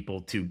persuade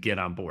people to get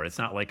on board. It's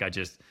not like I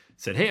just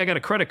said, hey, I got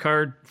a credit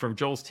card from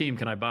Joel's team.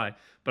 Can I buy?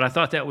 But I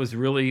thought that was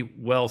really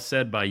well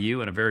said by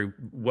you and a very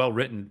well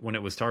written when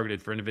it was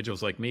targeted for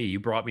individuals like me. You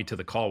brought me to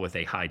the call with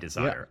a high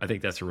desire. I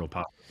think that's a real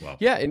positive. Well,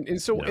 yeah.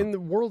 And so in the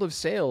world of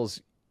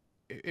sales,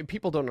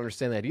 people don't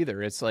understand that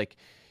either. It's like,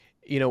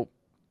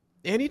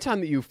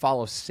 anytime that you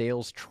follow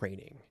sales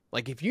training,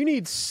 Like if you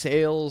need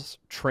sales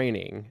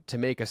training to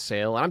make a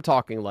sale, and I'm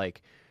talking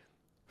like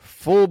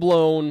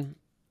full-blown,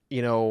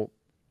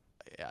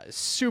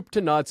 soup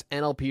to nuts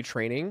NLP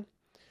training,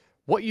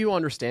 what you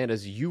understand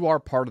is you are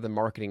part of the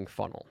marketing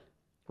funnel,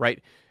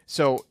 right?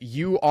 So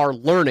you are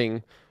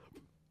learning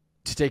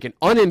to take an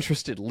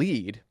uninterested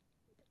lead,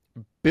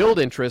 build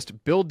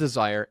interest, build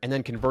desire, and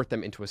then convert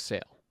them into a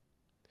sale.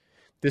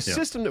 The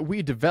system that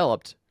we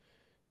developed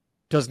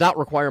does not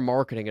require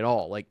marketing at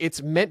all. Like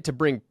it's meant to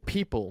bring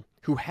people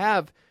who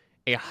have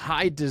a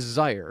high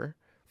desire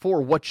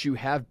for what you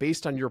have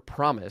based on your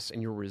promise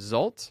and your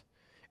result,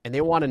 and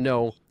they want to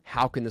know,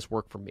 how can this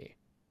work for me?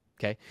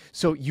 Okay.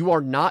 So you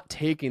are not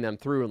taking them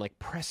through and like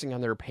pressing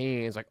on their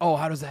pains, like, oh,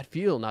 how does that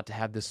feel not to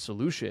have this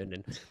solution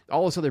and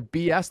all this other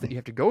BS that you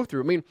have to go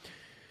through. I mean,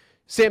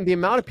 Sam, the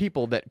amount of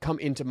people that come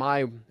into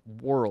my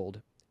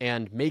world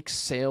and make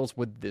sales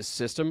with this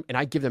system, and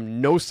I give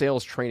them no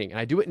sales training, and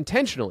I do it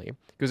intentionally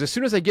because as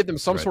soon as I give them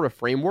some sort of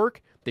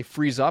framework, they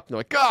freeze up and they're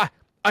like,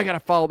 I got to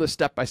follow this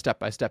step by step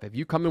by step. If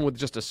you come in with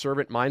just a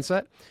servant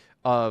mindset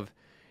of,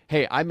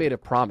 hey, I made a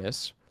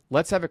promise,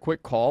 let's have a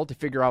quick call to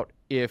figure out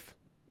if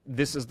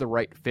this is the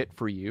right fit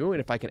for you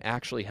and if I can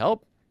actually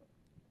help,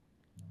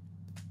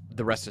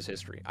 the rest is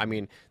history. I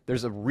mean,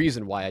 there's a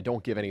reason why I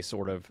don't give any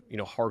sort of,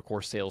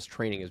 hardcore sales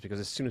training, is because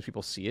as soon as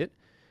people see it,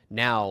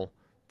 now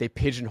they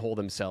pigeonhole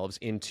themselves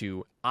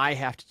into, I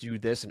have to do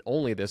this and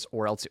only this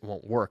or else it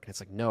won't work. And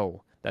it's like,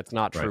 no, that's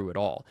not true at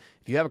all.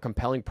 If you have a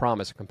compelling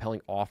promise, a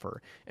compelling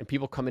offer, and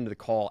people come into the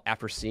call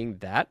after seeing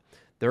that,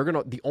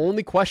 the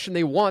only question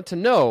they want to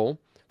know,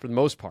 for the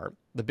most part,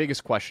 the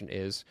biggest question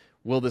is,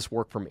 will this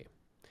work for me?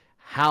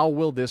 How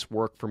will this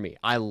work for me?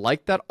 I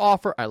like that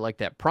offer. I like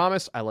that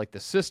promise. I like the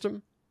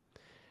system.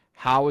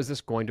 How is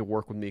this going to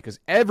work with me? Because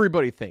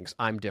everybody thinks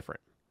I'm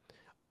different.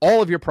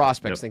 All of your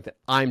prospects think that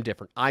I'm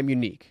different. I'm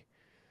unique.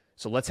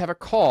 So let's have a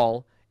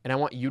call, and I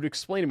want you to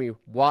explain to me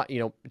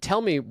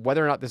tell me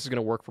whether or not this is going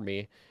to work for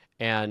me,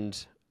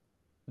 and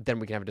then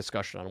we can have a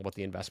discussion on what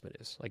the investment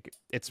is. Like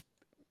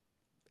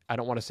I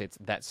don't want to say it's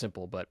that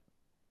simple, but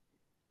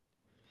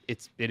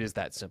it is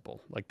that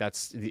simple. Like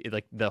that's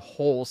the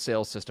whole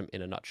sales system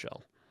in a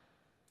nutshell.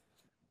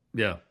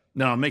 Yeah.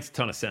 No, it makes a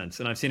ton of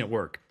sense, and I've seen it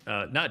work.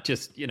 Not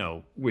just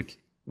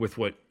with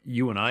what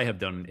you and I have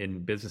done in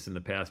business in the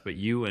past, but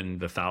you and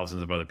the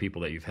thousands of other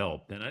people that you've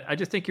helped. And I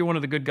just think you're one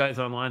of the good guys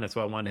online. That's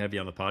why I wanted to have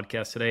you on the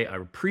podcast today. I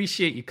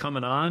appreciate you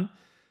coming on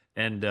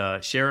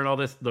and sharing all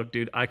this. Look,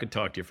 dude, I could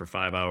talk to you for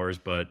 5 hours,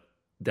 but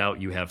doubt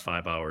you have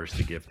 5 hours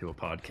to give to a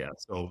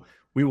podcast. So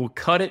we will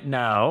cut it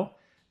now.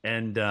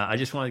 And I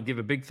just want to give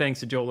a big thanks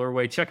to Joel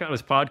Erway. Check out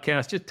his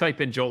podcast. Just type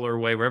in Joel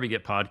Erway wherever you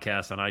get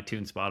podcasts, on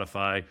iTunes,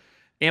 Spotify,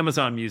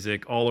 Amazon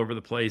Music, all over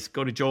the place.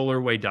 Go to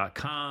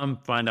joelerway.com.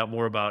 Find out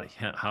more about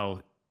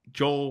how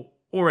Joel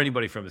or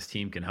anybody from his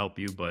team can help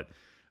you. But,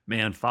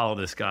 man, follow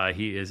this guy.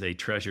 He is a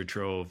treasure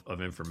trove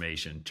of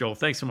information. Joel,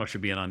 thanks so much for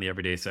being on the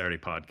Everyday Saturday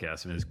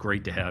podcast. And it's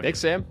great to have you. Thanks,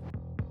 Sam.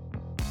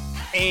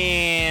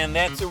 And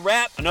that's a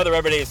wrap. Another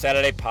Everyday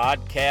Saturday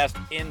podcast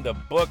in the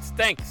books.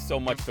 Thanks so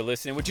much for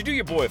listening. Would you do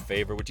your boy a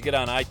favor? Would you get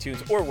on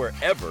iTunes or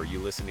wherever you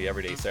listen to the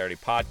Everyday Saturday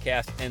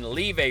podcast and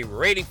leave a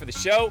rating for the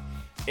show?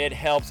 It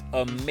helps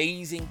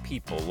amazing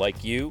people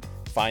like you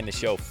find the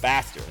show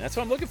faster. And that's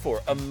what I'm looking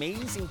for,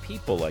 amazing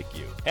people like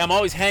you. Hey, I'm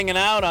always hanging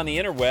out on the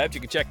interwebs.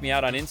 You can check me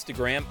out on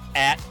Instagram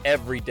at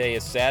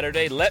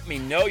EverydayIsSaturday. Let me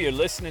know you're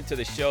listening to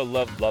the show.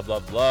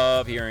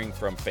 Love hearing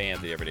from fans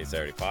of the Everyday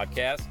Saturday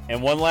podcast.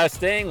 And one last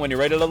thing, when you're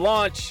ready to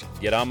launch,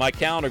 get on my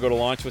calendar, go to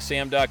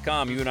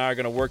launchwithsam.com. You and I are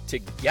going to work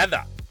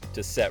together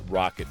to set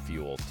rocket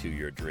fuel to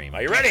your dream.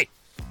 Are you ready?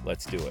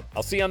 Let's do it.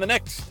 I'll see you on the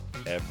next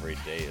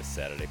Everyday is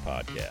Saturday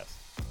podcast.